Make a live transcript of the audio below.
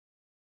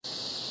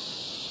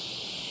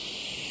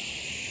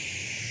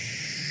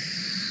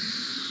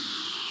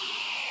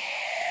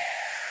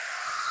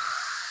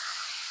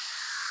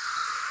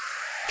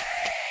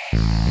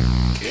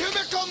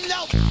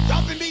out.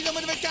 Dropping beats on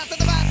the cast of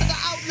the back of the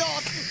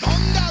outlaws.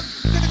 Gone down,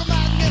 critical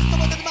madness, some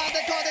of the demand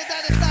they call it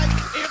that is Snipe.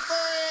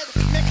 Infrared,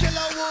 make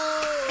killer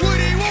wood.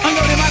 I'm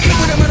loading my clip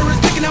with a murderous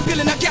stick and I'm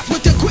killing a gas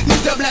with the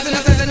quickness. The blasting,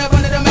 I'm setting up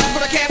under the mask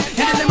for the cap.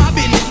 Handling my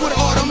business with an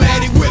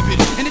automatic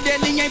whipping. And the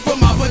deadly ain't for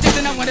my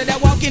protection. I wanted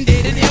that walking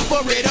dead and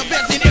infrared. A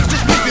best in just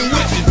whipping.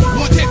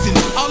 One Texan,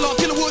 outlaw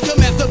killer wood to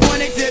master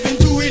 187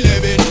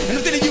 211. And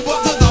I'm sending you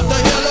buzzers off the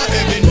hill of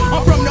heaven.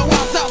 I'm from the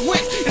wild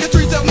southwest in the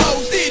streets of Mo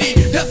City.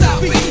 The South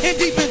Beach and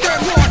deep in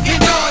Third Ward in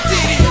Dodge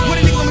City. What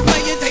a nigga gonna be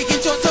playing,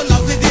 taking shorts to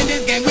losses in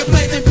this game. We're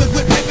blazing puss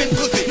with pimpin'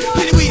 pussy.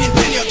 Plenty weed and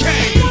plenty of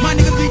cane. My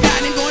niggas be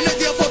dying and going to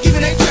jail for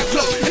keeping their trap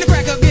close. And the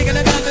crack up big and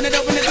the guns and the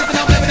dope and the system.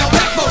 I'm living on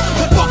black folks.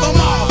 But fuck them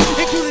all,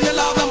 including the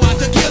laws. I'm about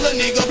to kill a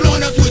nigga,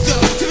 blowing a switch up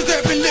to the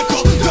surfing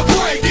liquor. The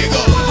grave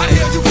digger. How the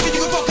hell you think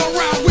you can fuck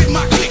around with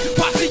my clique?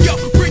 Posse up,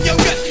 bring your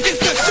guts. It's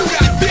the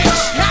shootout,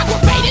 bitch.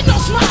 Aggravated, no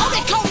smile.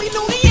 They call me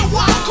loony and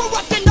wild.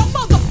 Corrupting no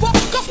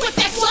motherfuckers with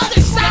that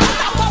southern style.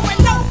 I'm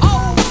pouring no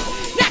O's.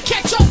 Now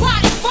catch your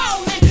body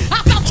falling. I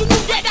thought you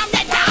knew that I'm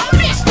that down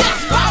bitch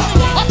that's ballin'.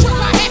 A trick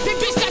my happy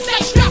bitch that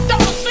stay strapped on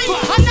the seat.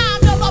 A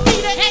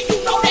 9mm and you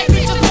know that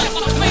bitch is left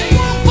clean.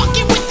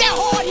 Fucking with that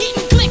hard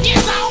hitting click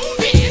is on,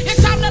 bitch.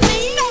 It's time to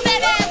lean on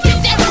that ass, get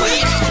that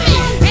wig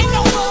split. Ain't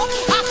no love.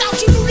 I thought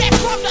you knew that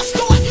from the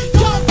start.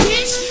 Dumb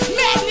bitch,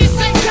 madness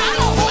ain't got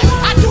no heart.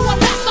 I do a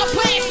master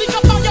plan, sneak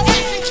up on your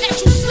ass and catch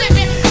you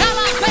slipping. Now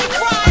I say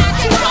cry, I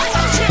keep on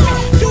tripping.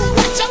 Do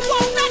what you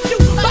wanna do,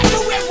 but do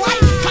it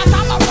right. Cause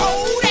I'ma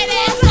roll that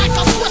ass like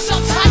a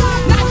Swisher tight.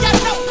 Now you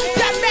know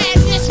that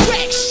madness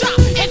wreck shot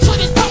into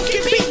this donkey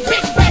beat,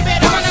 big baby,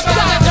 don't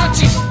stop.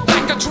 Dungeon,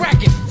 like a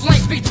dragon,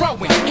 flames be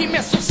throwing, he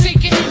missile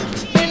seeking,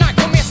 and I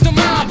commence the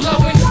mind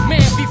blowing,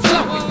 man be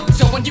flowing.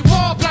 So when you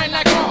all blind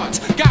like hearts,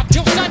 got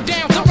till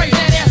sundown to raise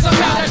that ass up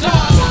out of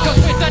dark. Cause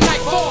with the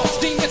night falls,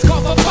 demons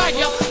call for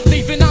fire,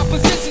 leaving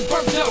oppositions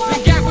burnt up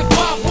and gagged with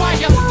barbed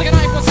wire. Thinking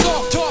I was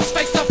soft, toss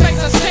face to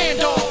face a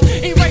standoff,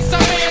 erase a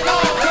man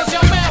off, cause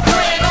your man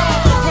ran off.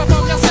 Rub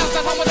on yourself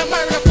at home with a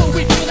murder fool,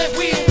 we kill it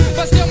weird,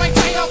 but still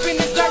maintain up in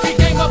this dirty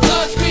game of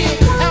blood spill.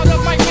 Out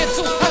of my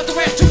mental, a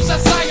threat to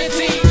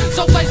society.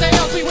 So place a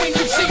LP when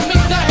you see me,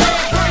 the head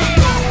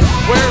breathe.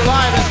 We're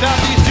live in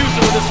Southeast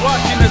Houston with a SWAT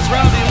team that's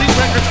around the Elite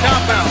Records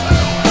compound.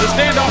 The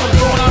standoff is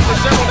going on for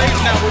several days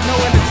now with no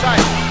end in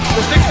sight.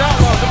 The 6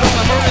 outlaws have been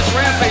on a murderous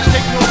rampage,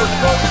 taking over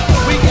quote,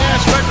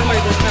 weak-ass record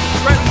labels and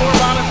threaten more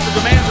violence if the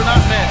demands are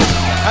not met.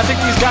 I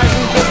think these guys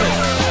mean business.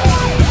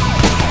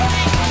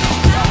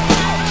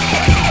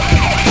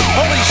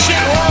 Holy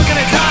shit, we're all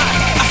gonna die!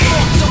 I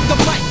sparks up the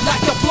mic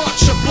like a blunt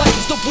should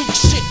blaze. The weak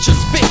shit you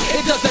spit,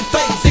 it doesn't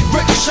phase, it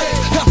ricochets.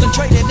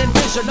 Concentrated in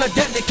vision, a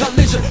deadly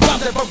collision.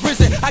 Rhymes have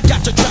arisen, I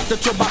got you trapped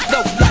into my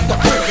flow like a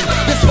prison.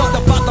 This was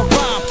about the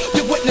rhyme,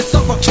 you witness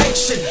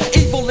suffocation.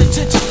 Evil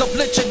intentions of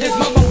lynching is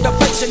my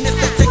motivation. It's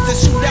the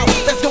Texas shootout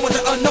that's going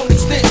to unknown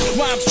extent.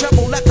 Rhymes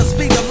travel at the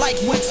speed of light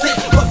when sent,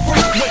 but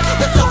frequent.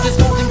 The self is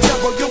golden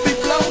terror, you'll be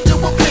blown to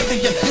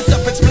oblivion. It's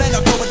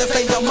self-explanatory, the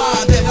state of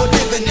mind that we're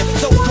living in.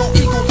 So-called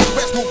eagles and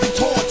rest will be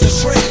torn to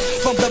shreds.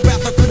 From the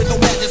wrath of critical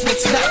madness,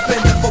 mixed Snipe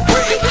and the for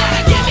bread. You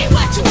gotta give me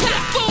what you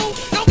got, fool.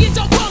 Don't get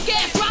your punk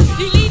ass dropped.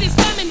 Elite is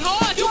coming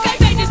hard. You can't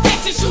take this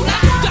Texas shootout.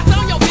 Just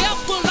on your belt,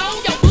 full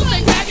on your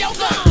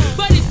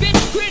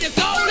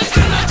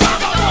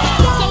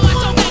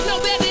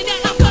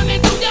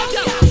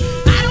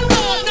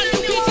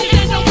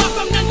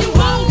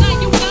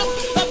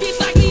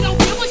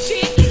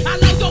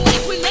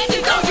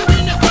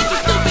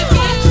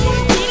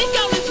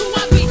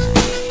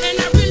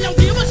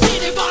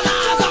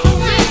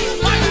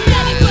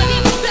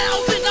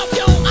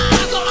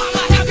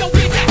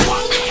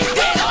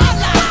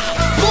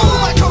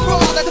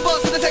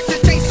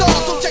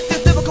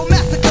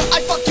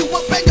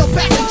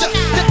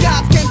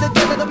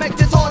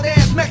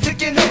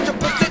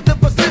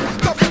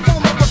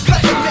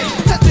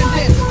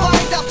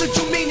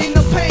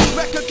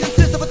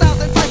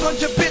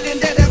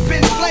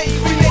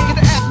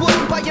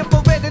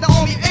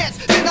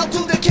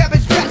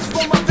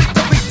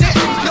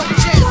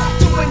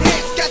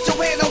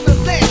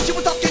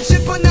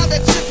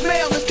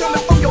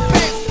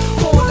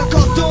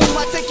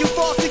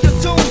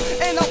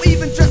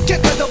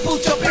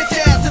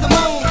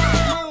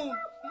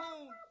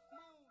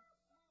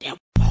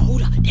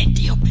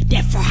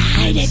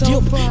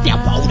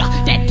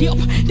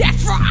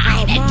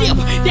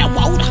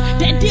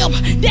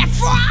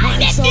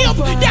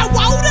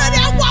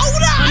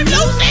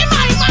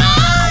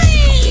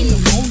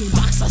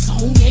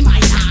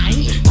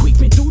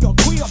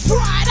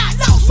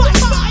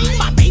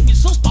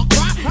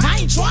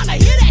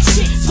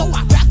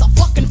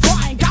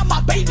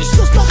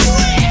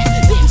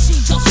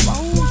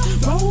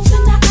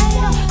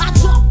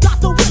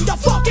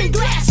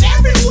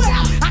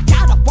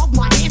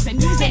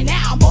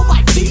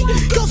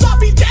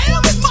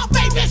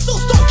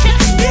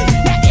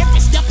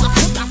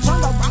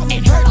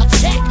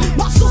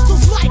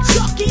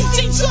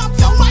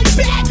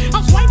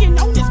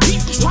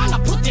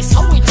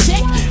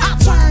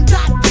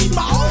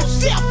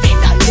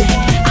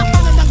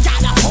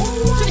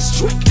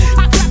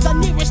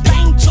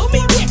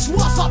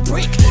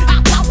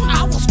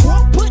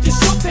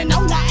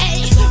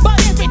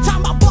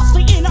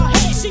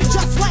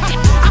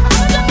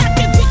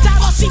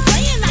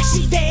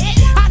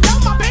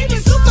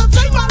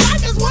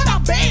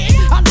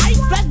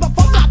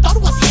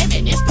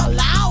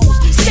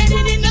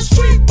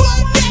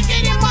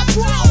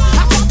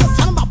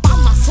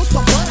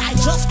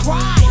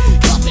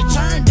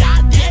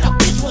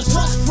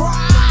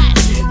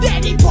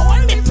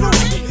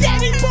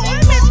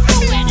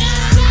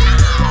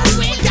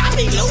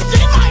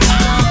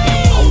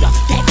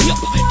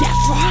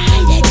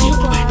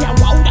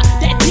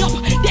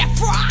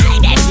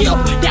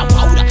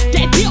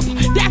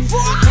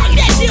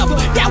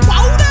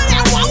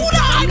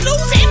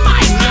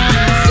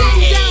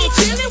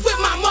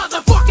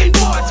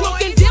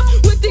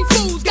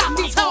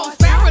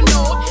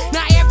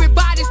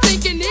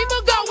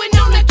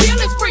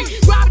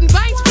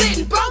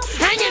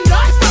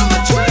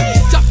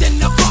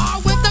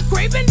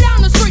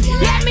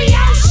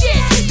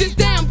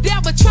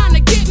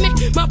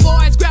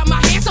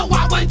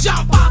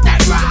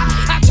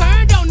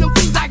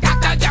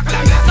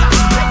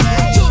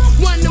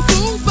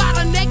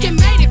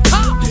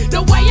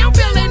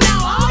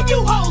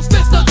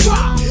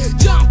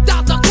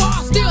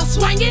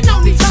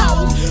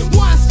toes.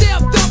 One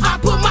step up, I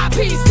put my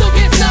piece to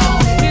his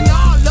nose. And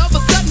all of a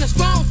sudden a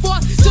strong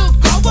force took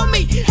over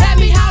me. Had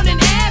me howling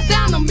ass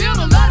down the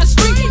middle of the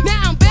street.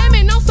 Now I'm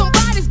banging on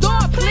somebody's door,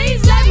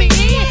 please let me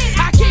in.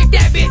 I kicked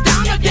that bitch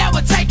down, the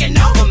devil taking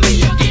over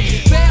me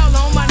again. Fell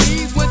on my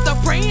knees with the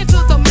praying to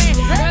the man.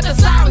 Heard the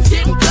sirens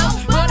getting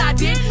close, but I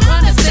didn't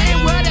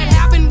understand what had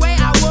happened where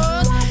I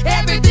was.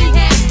 Everything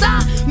had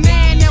stopped,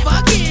 man, never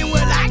again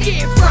will I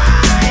get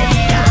fried.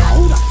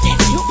 Hold up, that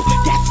dip,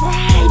 that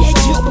fried, that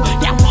dip,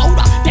 that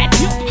water, that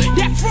dip,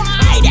 that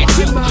fried, that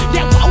dip,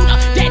 that water,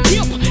 that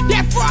dip,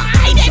 that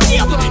fried, that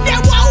dip,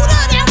 that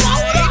water,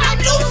 I'm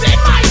losing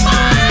my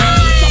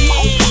mind. Some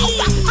more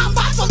water, I'm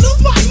about to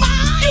lose my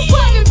mind. You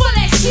craving for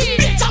that shit,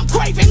 bitch, I'm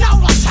craving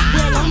all the time.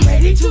 Well, I'm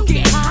ready to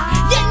get high.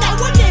 You know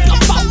a nigga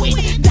forward,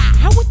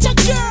 die with your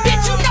girl.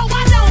 Bitch, you know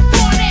I don't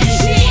want that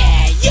shit.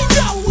 Yeah, you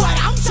know what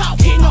I'm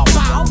talking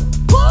about.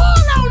 Pull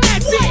on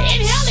that bitch,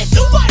 inhale it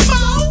through my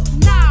mouth.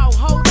 Now,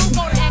 ho, don't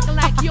go to acting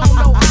like you don't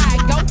know how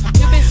it go.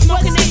 You been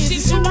smoking that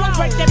shit too long.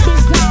 Break that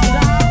bitch down,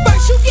 dog.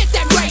 First you get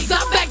that razor,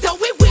 back to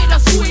it with a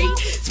sweet.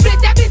 Split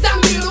that bitch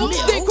down middle,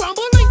 then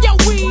crumble in your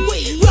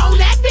weed. Roll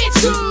that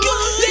bitch good,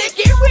 lick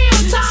it real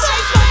tight.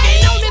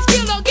 Fucking on this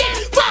killer, get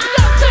fucked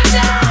up to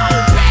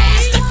down.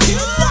 Pass the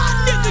killer,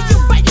 nigga, you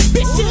baby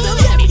bitch shitter.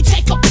 Let me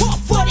take a puff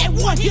for that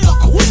one hitter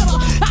quitter.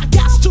 I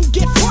got to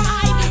get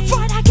fried,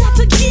 I got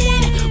to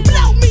get it.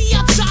 Blow me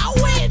up, y'all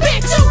with.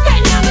 Bitch, you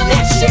can't handle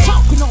that shit.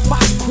 Talking on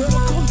my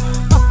critical.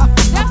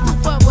 That's the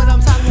fuck what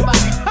I'm talking about.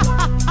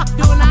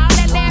 Doing all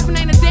that laughing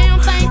ain't a damn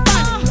thing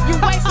funny. You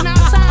wasting our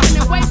time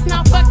and wasting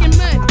our fucking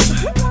money.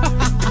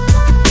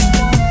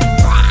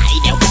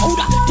 Fried, that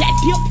water, that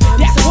dip,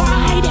 that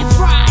fried, that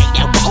fried,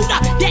 that water,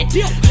 that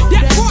dip,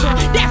 that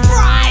fried, that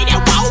fried,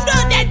 that water,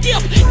 that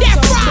dip, that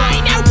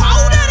fried, that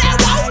water,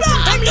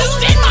 I'm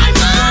losing my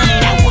mind.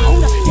 That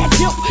water, that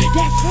dip,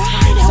 that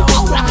fried, that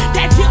water,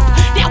 that dip,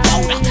 that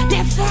water,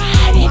 that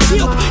fried, that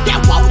dip, that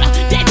water,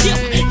 that dip,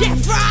 that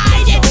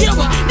fried, that dip,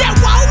 that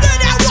water,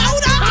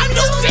 I'm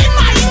losing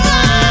my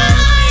mind.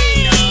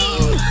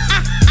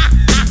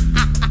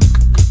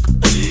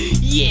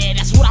 Yeah,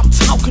 that's what I'm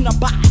talking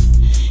about.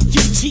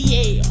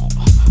 UTL,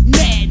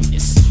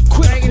 madness,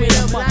 critical in the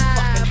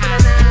motherfucking house.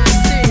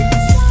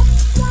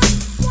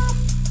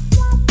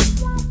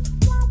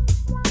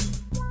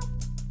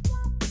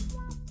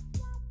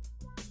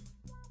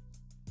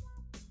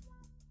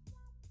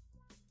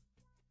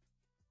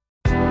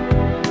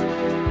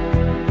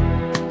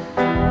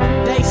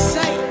 They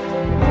say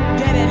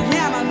that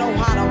Atlanta know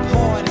how to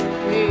party.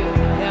 Yeah,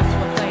 that's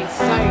what they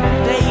say.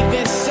 They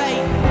even say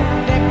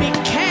that Big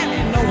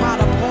Cannon know how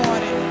to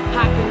party.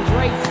 Hawk and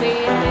Drake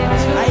said that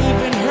too. I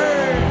even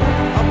heard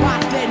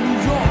about that New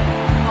York.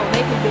 Oh,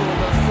 they can do a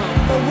little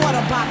something. But what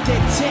about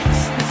that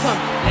Texas?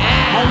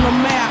 On the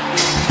map.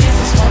 This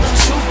is for the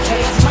true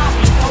players,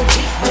 mobbing OG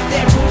with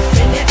that roof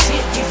and that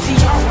tip. You see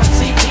on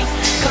TV,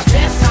 cause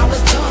that's how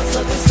it's done.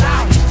 So the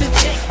style used to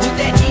take with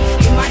that heat.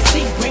 You might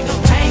see, bring a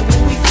pain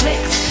when we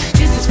flex.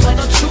 This is for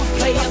the true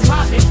players,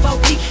 mobbing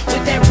OG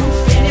with that roof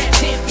and that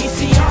tip. You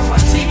see on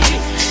TV,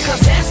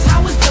 cause that's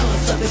how it's done.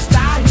 So the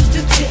style used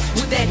to take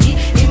with that heat.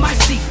 You might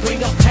see,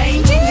 bring a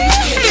pain when we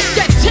flex. It's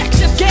that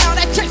Texas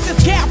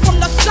gal from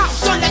the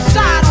south, on that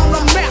side on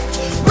the map.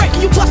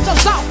 Breaking you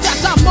busters off,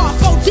 that's I'm off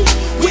OD.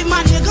 With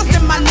my niggas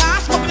and my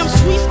nines, smoking them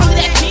sweets under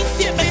that tea,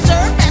 sip and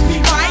serve. As we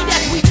ride,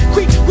 as we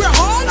creep, we're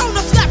all on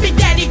the snappy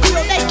daddy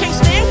grill. They can't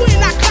stand when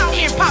I clout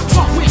and pop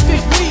trunk with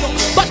fifth wheel.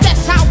 But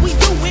that's how we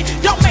do it,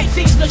 don't make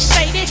things look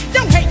shady.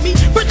 Don't hate me,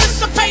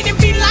 participate and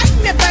be like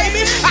me,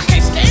 baby. I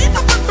can't stand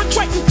up and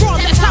betray you, bro,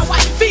 that's how I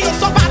feel.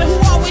 Somebody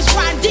who always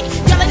riding dick,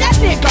 yelling that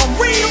nigga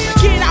real.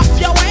 Get off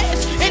your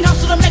ass and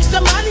hustle to make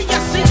some money, I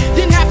see.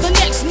 Then have the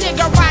next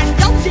nigga riding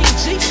your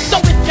DG.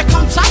 So if you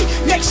come tight,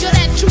 make sure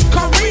that you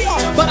career.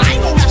 But I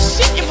ain't gon' have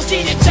shit if I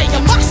see to tell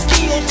you my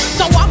skills.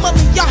 So I'ma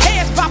leave your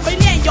heads bopping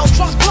and your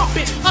trunks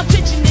bumping.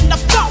 Attention in the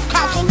phone,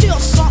 cause a little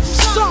something.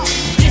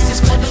 This is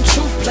for them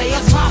true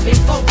players, mobbing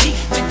 4D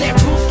with that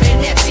roof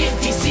and that tip,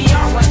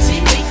 VCR on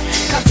TV.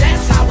 Cause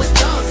that's how it's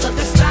done. So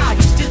the style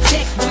used to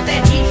take with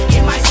that heat.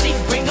 In my seat,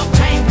 bring a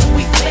pain when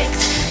we flex.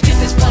 This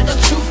is for the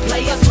true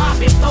players,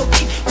 mobbing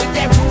 4D with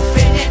that roof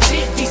and that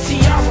tip,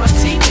 VCR on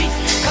TV.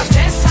 Cause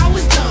that's how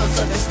it's done.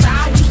 So the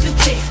style used to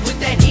take with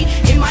that heat.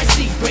 In my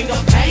seat, bring a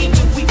pain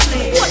when we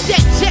flex. What's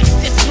that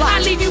Texas like? I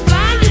leave you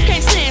blind, you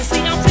can't stand.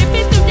 See, I'm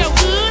flipping through your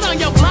hood on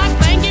your block,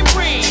 banging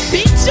friends.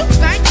 Bitch, you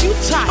think you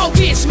tight. Oh,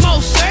 bitch,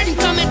 most certain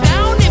coming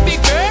down in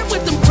big bird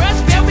with them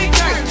breasts.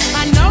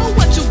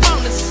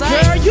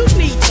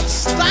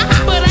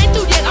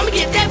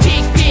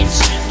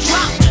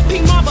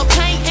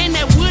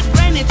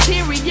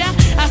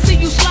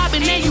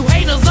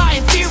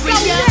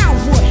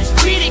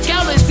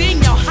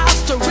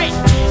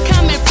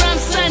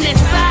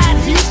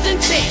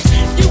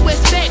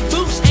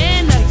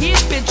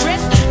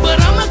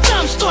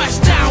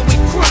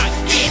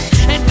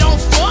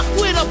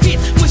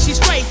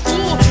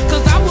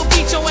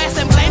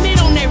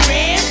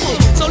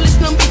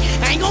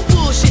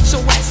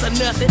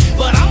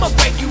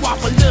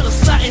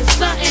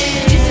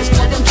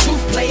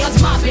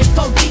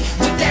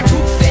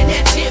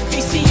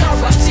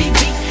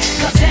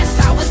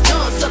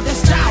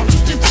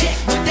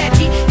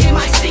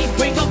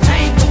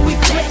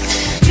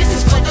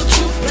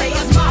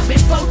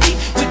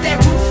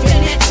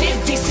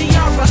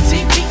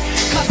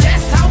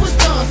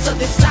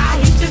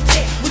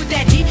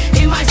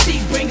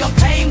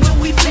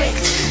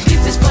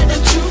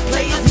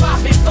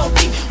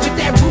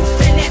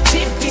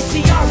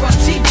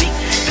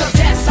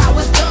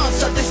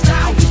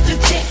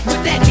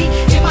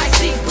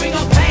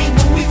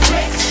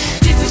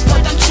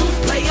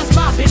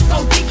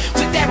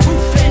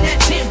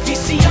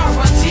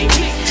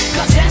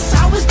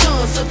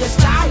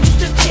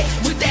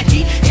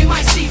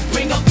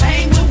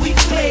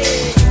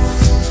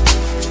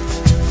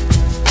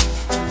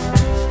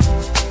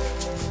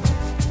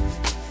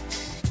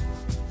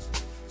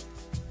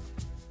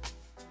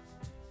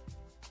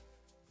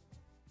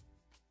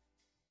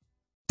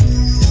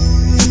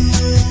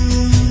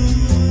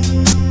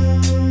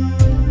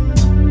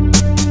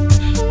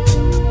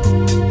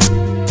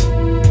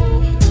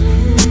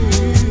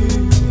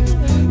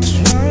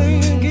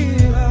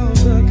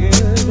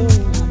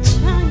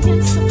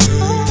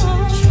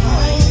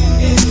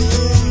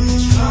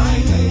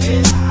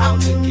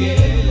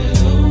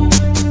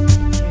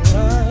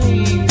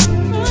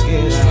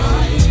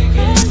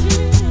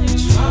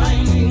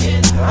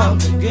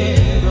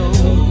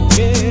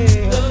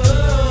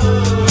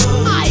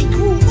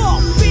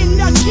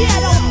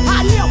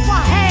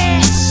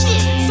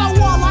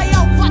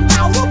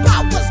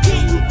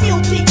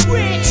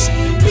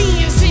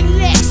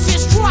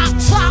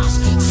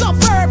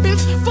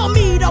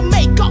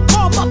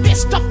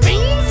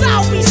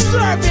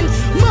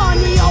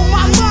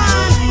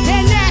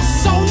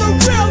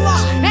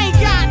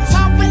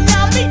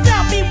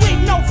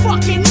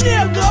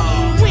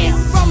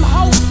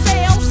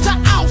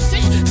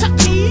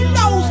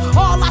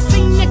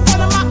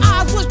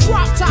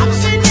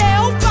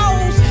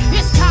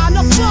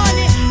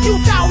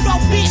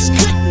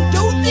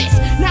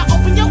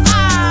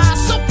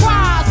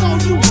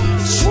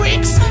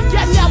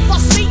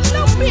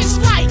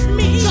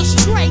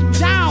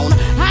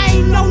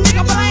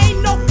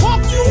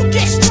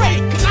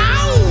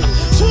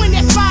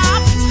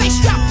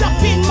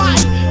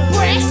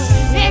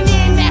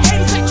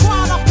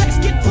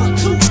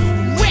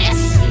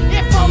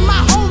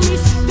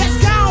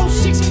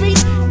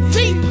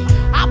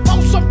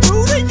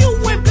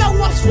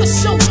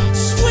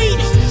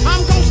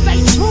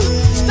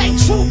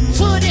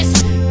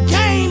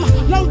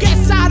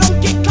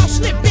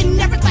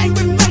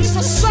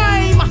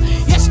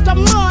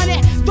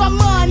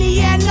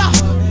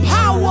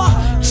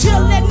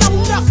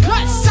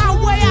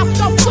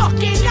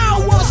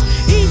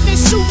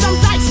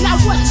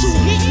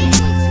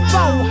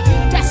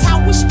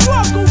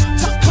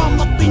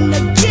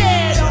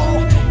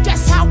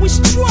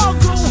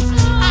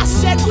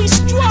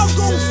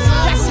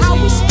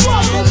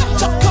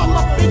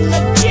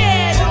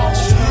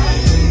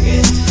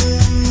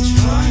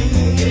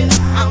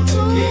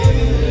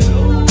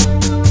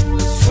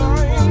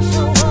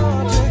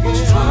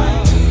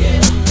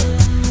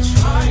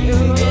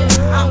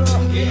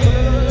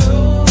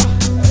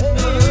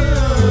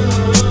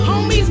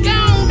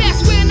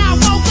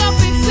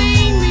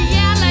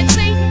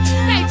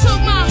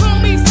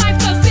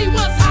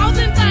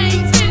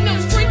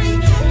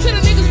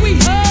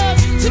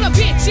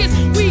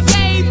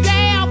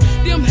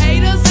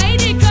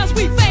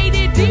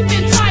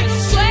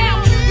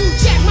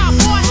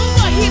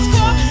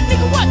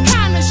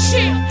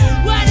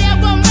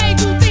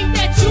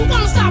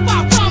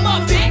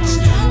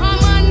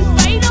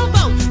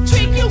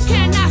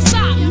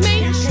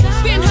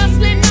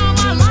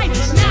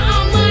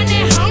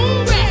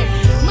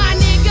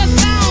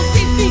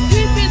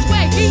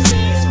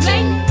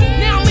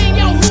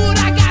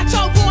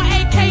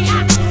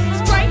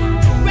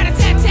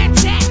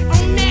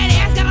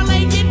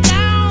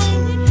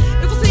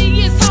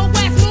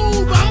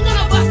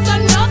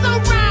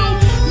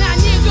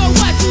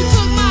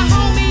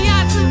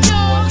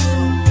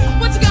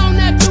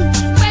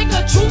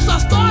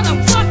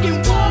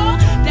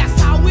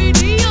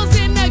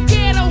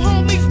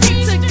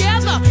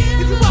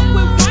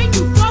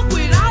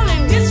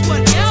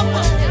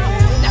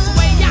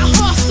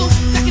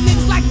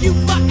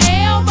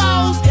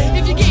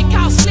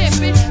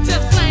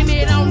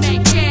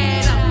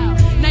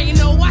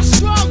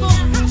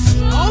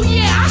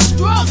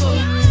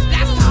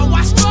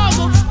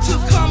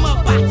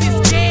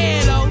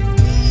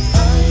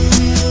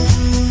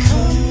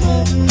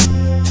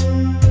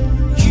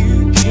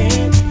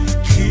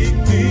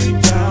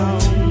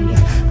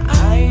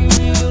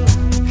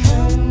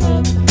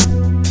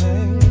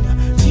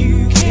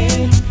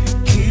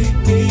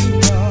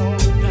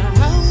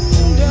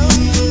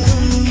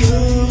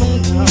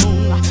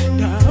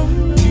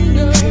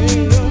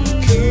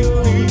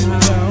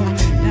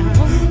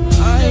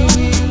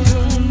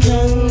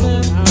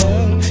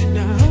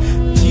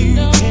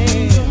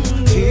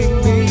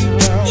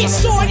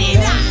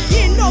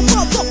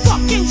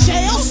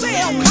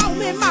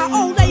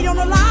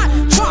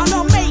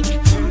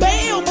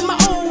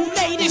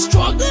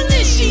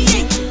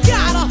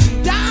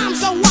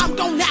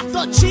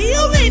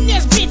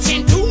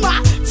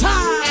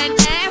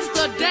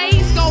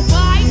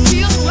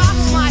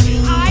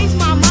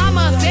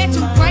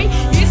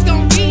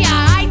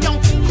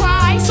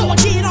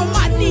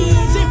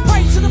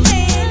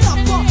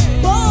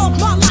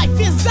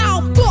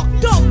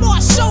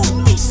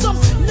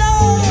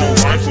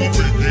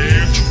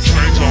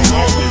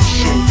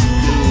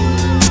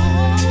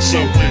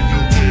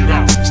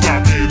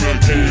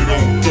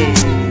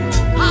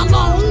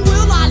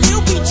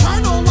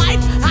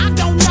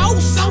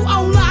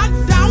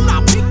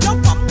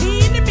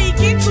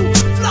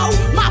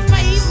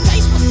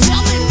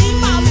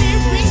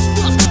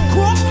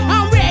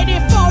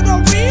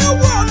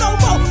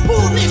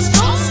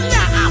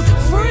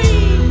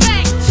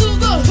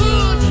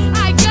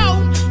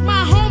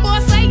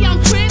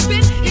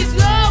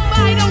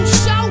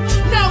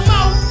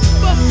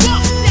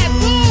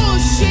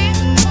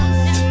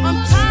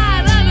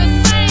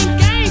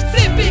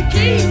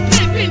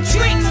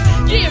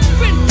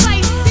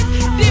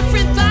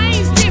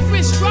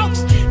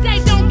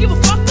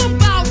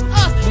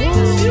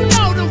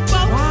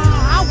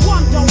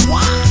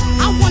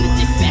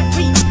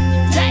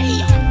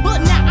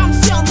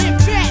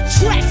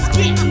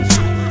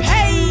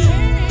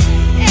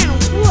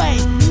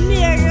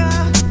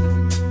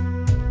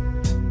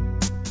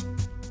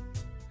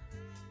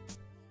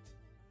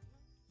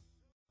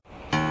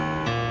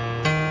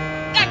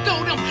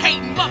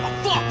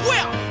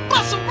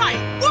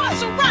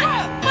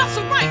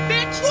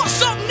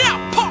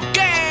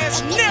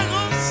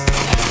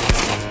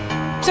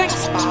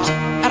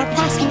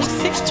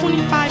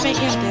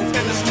 a.m. there's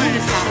been a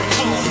homicide at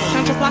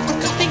 2600 block of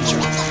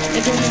Cathedral.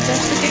 And during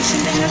investigation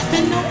there has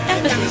been no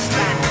evidence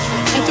found.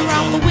 And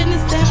throughout the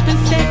witness there has been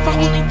said for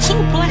only 2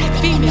 black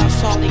females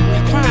saw leaving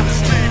the crime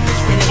scene.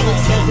 And it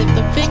looks as if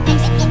the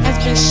victims has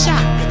been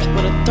shot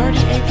with a 38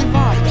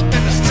 revolver.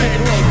 Take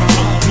it away,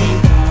 Mama.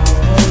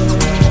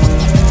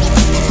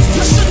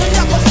 You should've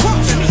never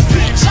crossed me,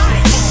 bitch. I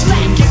ain't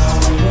slacking.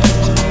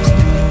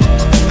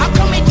 I'm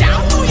coming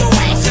down on your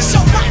ass. It's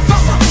your life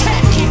I'm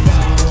attacking.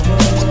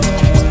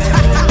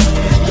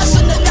 You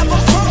should've never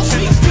crossed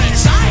me,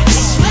 bitch. I ain't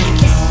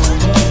slacking.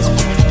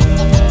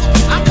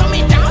 I'm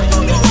coming down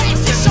on your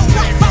ass. It's your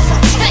life I'm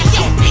attacking.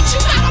 Yo, bitch, you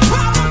got a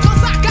problem?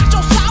 'Cause I got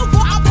your salvo.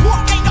 I'm poor,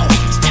 ain't no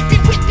hit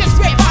stepping with this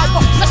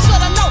revolver. You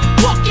should've known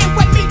walking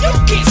with me, you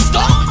get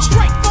stuck.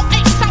 Straight from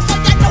H-Town, so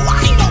you know I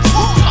ain't no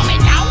fool.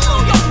 Coming down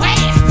on your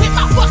ass with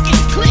my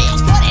fucking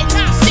clips for that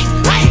 9-6.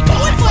 I ain't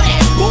going for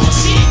that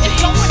bullshit. It's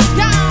going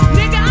down,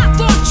 nigga. I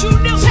thought you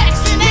knew.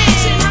 Texting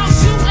action, I'm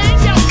shooting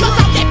yo. 'Cause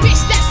I'm that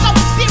bitch that's so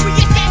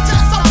serious and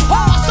just so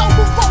hard. So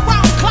move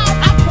around, clown.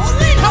 I'm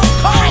pulling no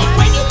card. Hey,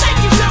 when you think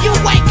you know, you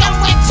wake up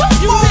with 2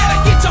 You better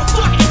get your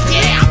fucking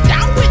yeah. I'm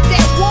down with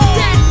that war.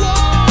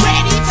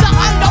 Ready to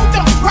unload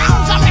them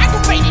rounds. I'm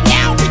aggravated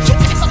now, but you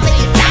just lay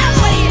it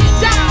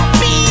down,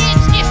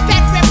 bitch. It's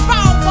that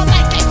revolver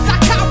like a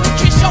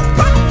psychiatrist. Your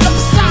problem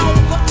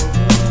solver.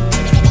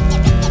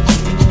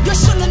 You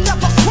should've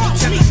never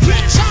crossed me,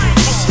 bitch. I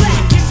ain't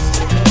slacking.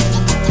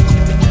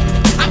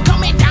 I'm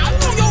coming down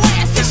on your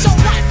ass. It's your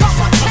life I'm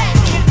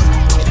attacking.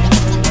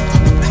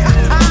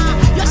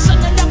 You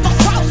should've never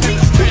crossed me,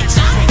 bitch.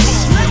 I ain't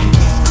slacking.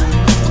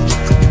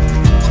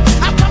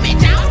 I'm coming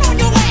down on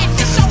your ass.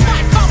 It's your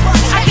life I'm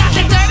attacking. I got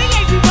that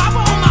 38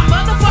 revolver on my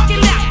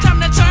motherfucking lap. Time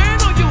to turn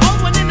on you,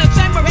 holding in the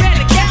chamber, ready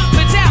to cap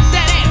and tap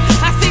that ass.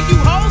 I see you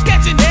hoes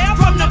catching hell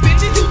from the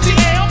bitches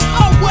UTL.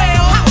 Oh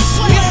well,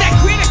 it's that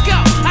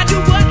critical. I do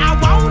what I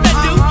wanna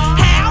do.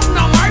 Have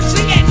no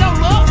mercy and no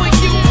love for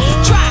you.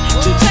 Try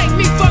to take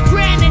me for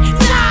granted.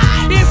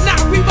 Nah, if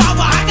not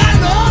revolver, I got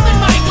love in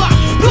my block.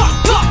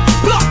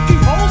 Block, you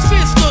hoes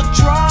fist to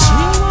draw.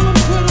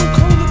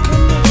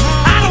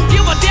 I don't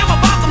give a damn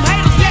about them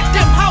haters, let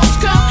them hoes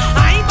come.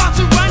 I ain't about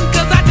to run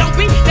 'cause I don't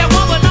be that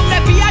one, but I'm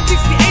that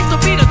B.I.G.C.H. to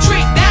be the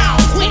trick down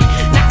quick.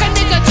 Knock a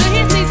nigga to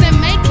his knees and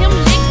make him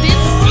lick this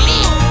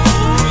split.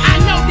 I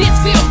know this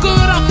feel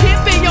good, I'm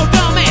pimping your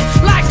dumb ass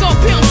like a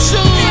pimp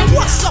should. And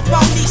what's up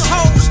on these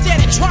hoes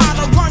steady trying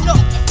to run up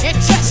and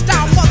test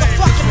our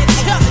motherfucking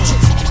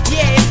intelligence?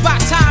 Yeah, it's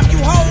about time you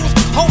hoes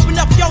open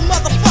up your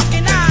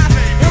motherfucking eyes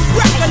and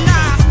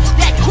recognize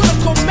that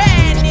critical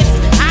madness.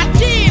 I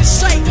did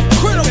say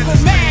critical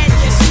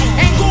madness.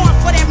 Ain't going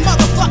for that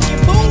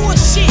motherfucking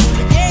bullshit.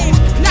 Yeah,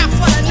 not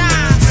for the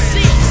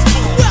 9-6.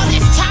 Well,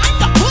 it's time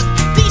to put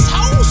these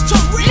hoes to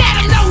rest. Let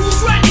them know who's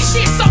running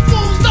shit so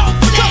fools don't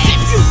flex. 'Cause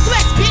if you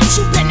flex, bitch,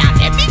 you better not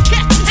let me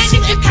catch you. And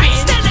if you can't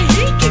stand the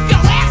heat, keep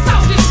your ass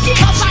out this skit.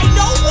 'Cause I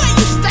know where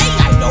you stay,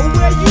 I know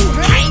where you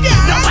hang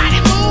out. Nobody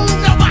move,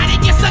 nobody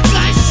gets a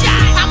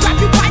gunshot. I grab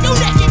you by your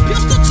neck and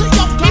pistol to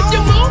your gun. If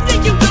you move, then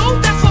you lose.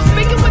 That's for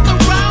speaking with the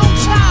wrong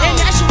tongue. And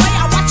that's the way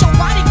I watch your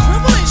body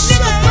crumble and shit.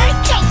 Nigga, break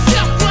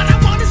yourself. What I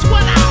want is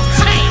what I'll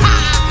take.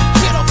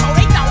 Critical,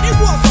 they thought it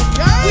was a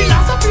game. We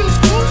lost a few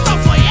screws, so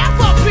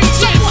forever be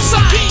so what's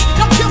again?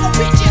 Don't kill a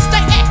bitch and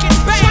stay acting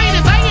bad.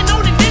 Training, banging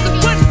on the niggas,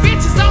 putting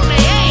bitches on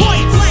their ass.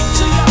 Point blank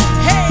to your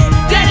head.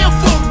 That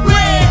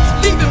infrared,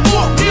 leaving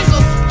more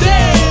niggas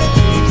dead.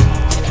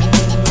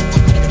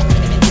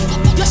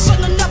 You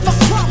should've never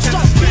crossed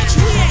us, bitch.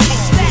 We ain't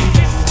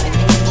stacking.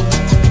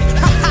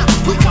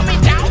 We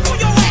coming down on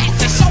your ass.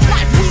 It's your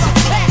life we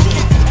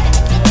attacking.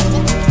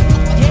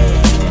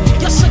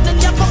 Yeah, you should've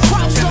never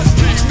crossed us,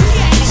 bitch. We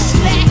ain't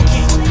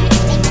slacking.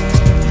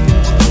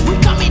 We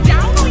coming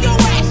down on your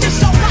ass. It's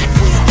your life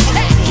we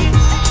attacking.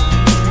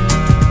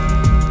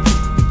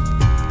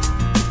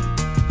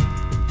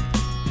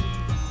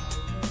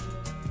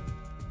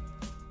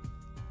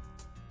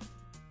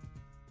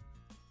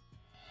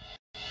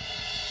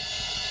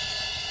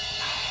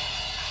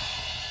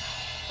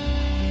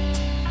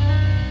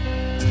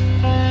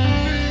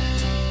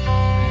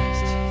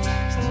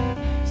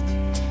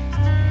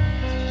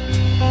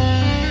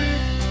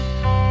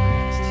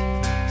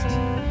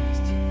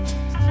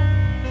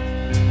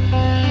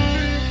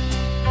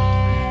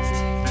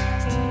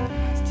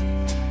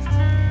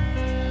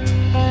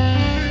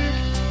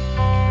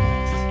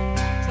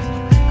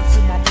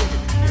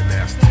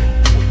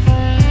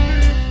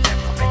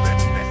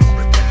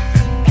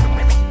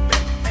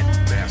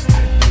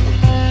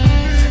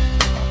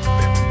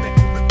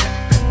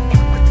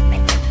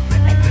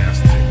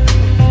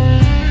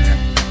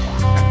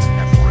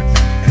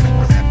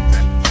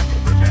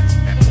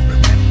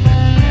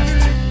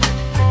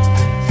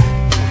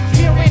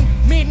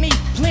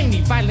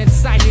 Violent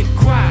silent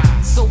cry.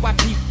 So I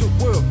peep the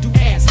world through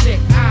Aztec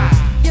Eyz.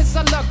 Yes,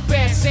 I look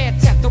bad, sad,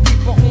 tap the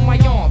reaper on my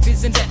arm.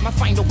 Isn't that my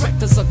final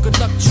rector's a good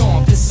luck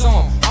charm?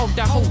 Disarm all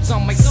the holds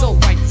on my soul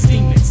like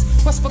demons.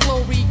 Quest for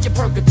glory, your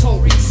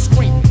purgatory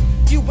screaming.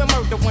 You and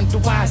murder wonder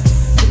why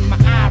this in my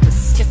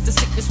iris. Gets the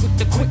sickness with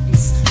the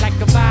quickness like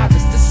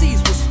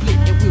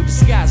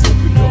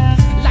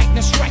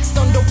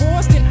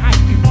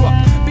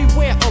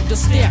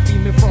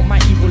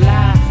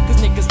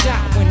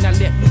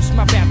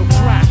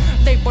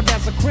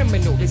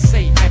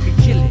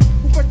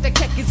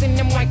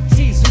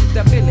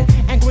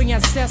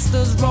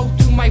ancestors roll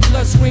through my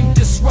bloodstream,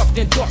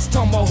 disrupting thoughts,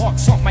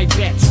 tomahawks haunt my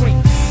bad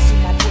dreams.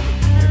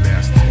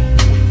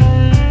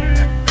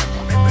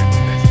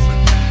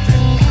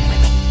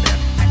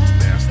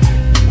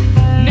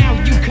 Now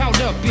you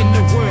caught up in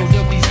the world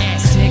of these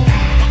Aztec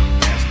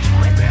Eyz.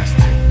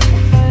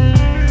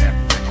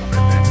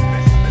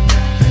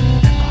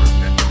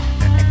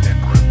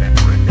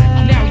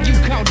 Now you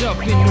caught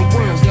up in the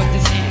world of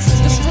this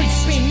Aztec. The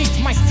streets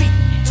beneath my feet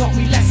taught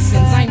me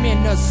lessons. I'm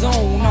in a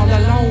zone, all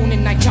alone,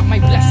 and I count my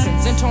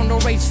blessings. Internal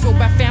rage filled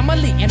by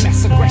family and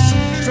mass aggression.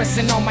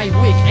 Stressing on my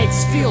wig,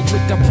 aches filled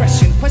with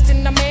depression.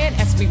 Question the man,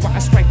 ask me why I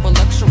strive for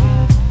luxury.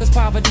 Does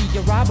poverty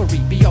or robbery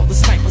be all the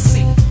sniper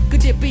see?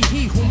 Could it be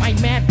he whom I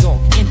mad dog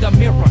in the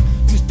mirror?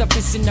 Used to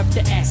vision up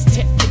the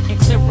Aztec, getting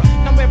clearer.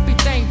 Now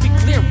everything be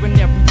clear and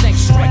everything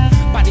straight.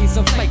 Bodies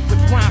inflate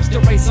with rhymes to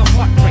raise a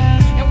heart rate.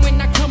 And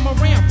when I come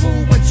around,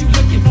 fool, what you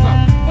looking for?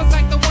 Was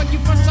like the one you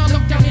first saw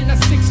look down in a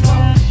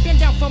 6-4. Been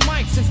down for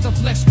mine since the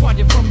flesh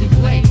parted from the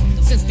blade.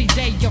 Since the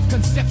day of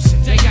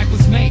conception, day I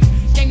was made.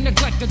 Gang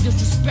neglect or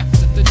disrespect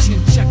to the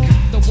chin checker.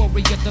 The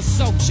warrior, the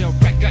soldier,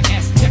 wrecker,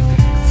 Azteca.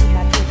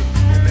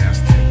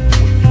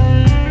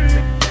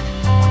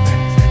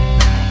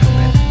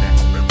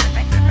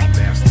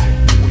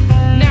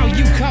 Now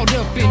you caught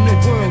up in the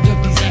world of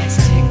these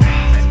Aztec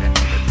Eyz.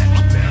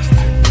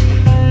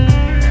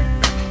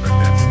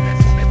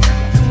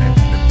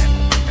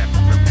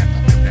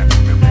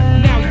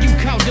 Now you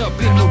caught up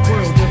in the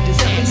world of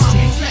these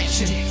Aztec.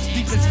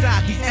 Deep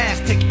inside these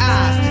Aztec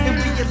eyes, and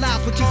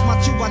realize what keeps my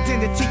true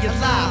identity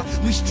alive.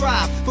 We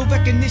strive for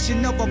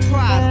recognition of our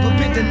pride, but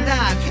been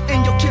denied,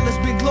 and your killer's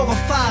been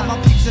glorified. My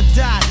peeps have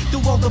died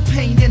through all the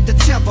pain and the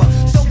terror.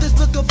 So this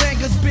look of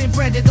anger's been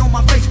branded on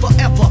my face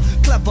forever.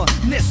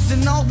 Cleverness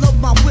and all of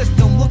my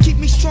wisdom will keep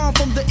me strong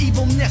from the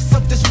evilness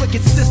of this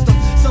wicked system.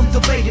 Some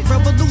debated,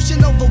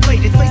 revolution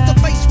overrated. Face to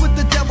face with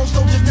the devil,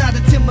 soldiers not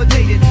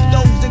intimidated.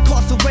 Those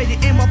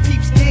incarcerated and my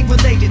peeps gang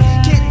related.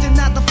 Can't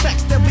deny the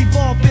facts that we've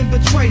all been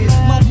betrayed.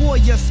 My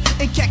warriors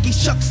in khaki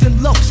shucks and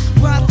lokes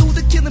ride through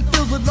the killing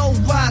fields with low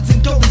rides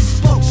and golden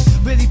spokes.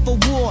 Ready for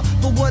war,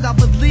 for what I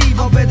believe.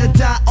 I'd rather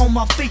die on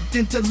my feet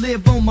than to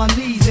live on my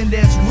knees, and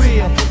that's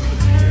real.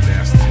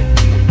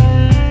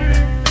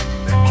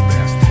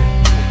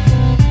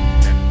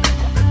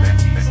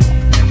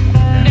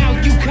 Now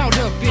you caught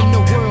up in the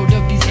world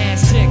of these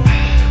Aztec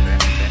Eyz.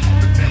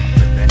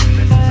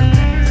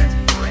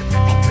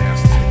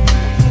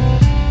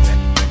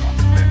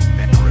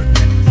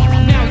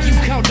 Now you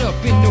caught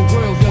up in the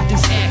world of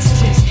this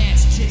Aztec.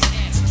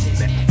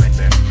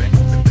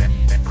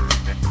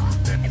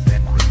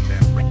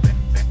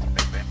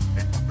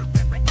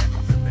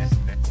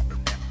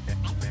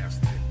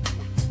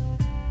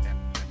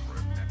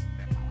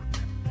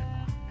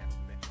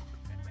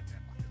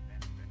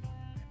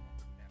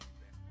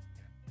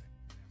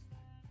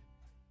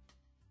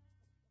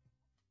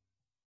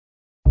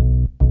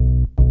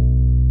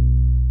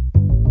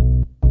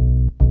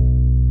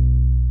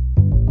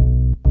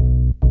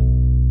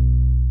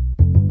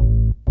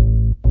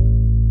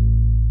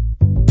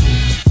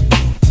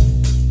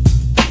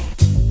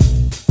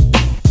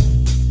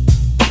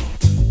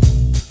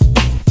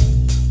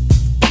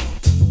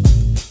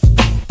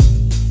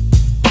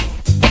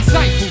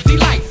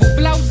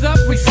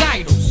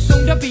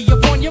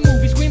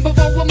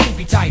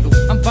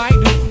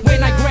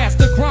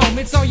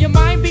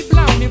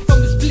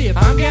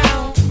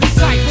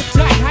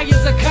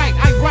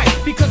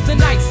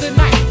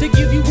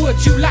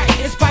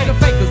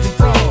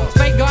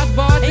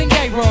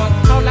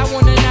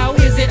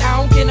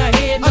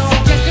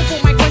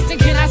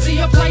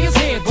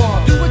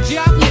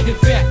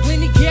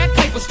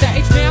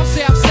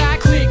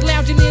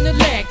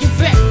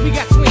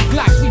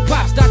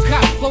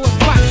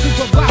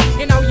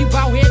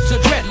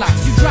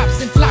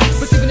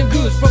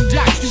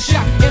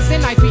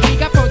 Snipe,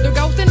 got further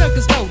goals than a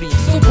custodian.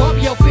 So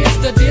pump your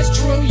fist to this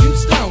true, you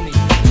stony.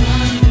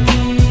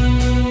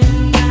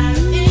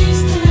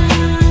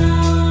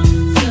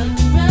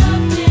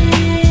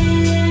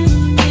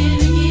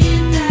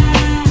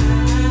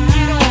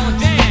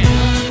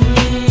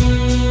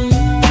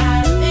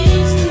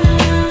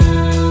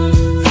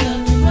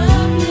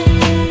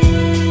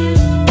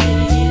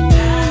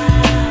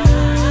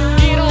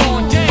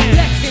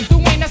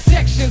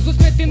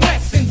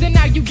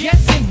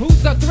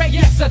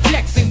 A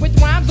Texan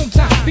with rhymes on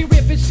time, be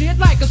ripping shit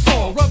like a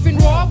saw, rough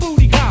and raw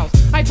booty calls.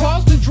 I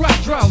pause to drop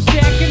draws,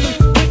 stacking loose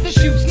with the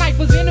shoot,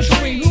 snipers in the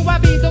street. Who I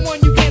be the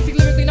one you can't see,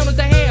 lyrically known as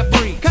the half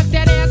breed. Cut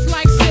that ass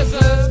like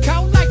scissors,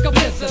 cold like a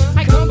blizzard.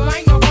 I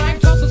combine the rhyme,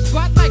 toss a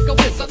spot like a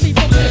wizard. Leave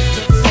a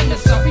blister,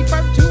 sinister, refer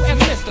to as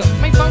mister.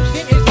 My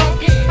function is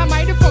funky, I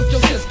might have funked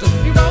your sister.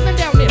 Be rolling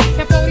down there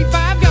at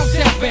 45 gon'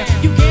 step in.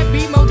 You can't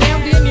be more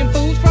down than them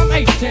fools from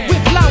H-Town.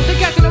 With flow, they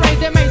got to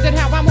raise that maze and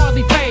how I'm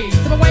hardly phased.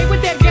 Come away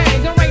with that game,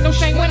 there ain't no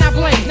shame when I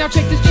blaze. Now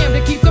check this jam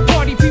to keep the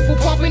party people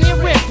pumping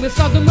and restless.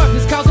 Southern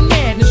roughness causing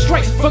madness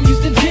straight from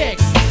Houston,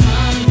 Texas.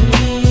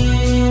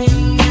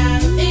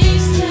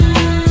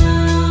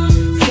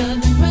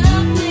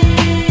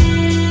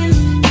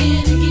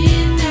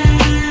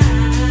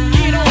 Get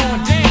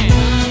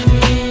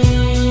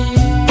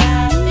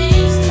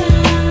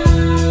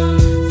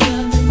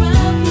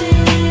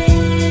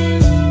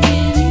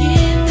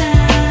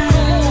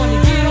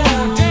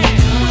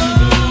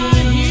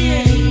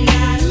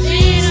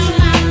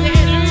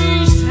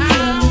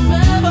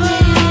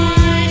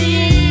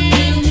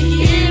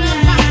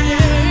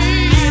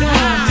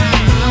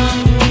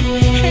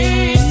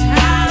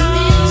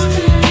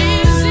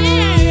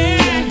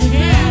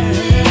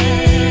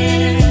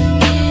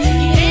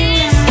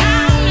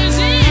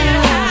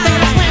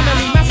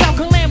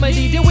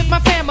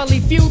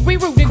rude, we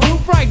rude and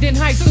group right in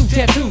high suit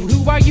tattoo.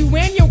 Who are you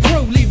and your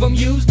crew? Leave them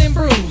used and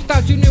bruised.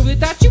 Thought you knew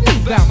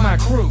about my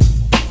crew.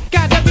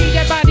 Gotta be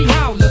that body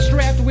howler,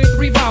 strapped with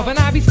revolver. And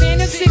I be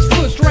standing 6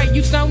 foot straight,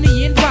 you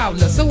stony and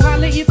wilder. So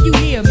holla if you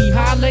hear me,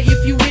 holla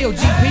if you real.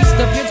 GP's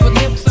the pinch with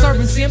lips,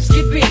 serving simps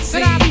get bit.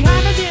 But I be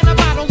hotter than a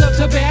bottle of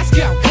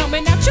Tabasco,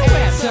 coming out your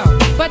asshole.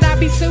 But I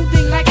be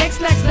soothing like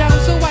X-Lax though,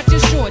 so watch your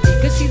shorty,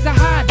 cause she's a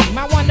hottie,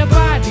 my wanna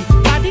body.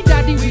 Body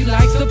daddy, we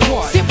likes the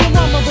party. Sip a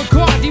rum of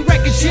Bacardi,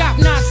 record shop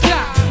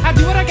non-stop. I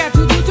do what I got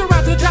to do to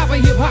rise to the top of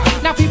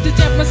hip-hop. Now peep the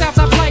gentleman's house,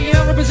 I play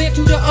and represent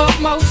to the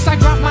utmost. I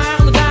drop my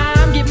on the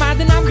dime, get mine,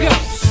 then I'm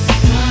ghost.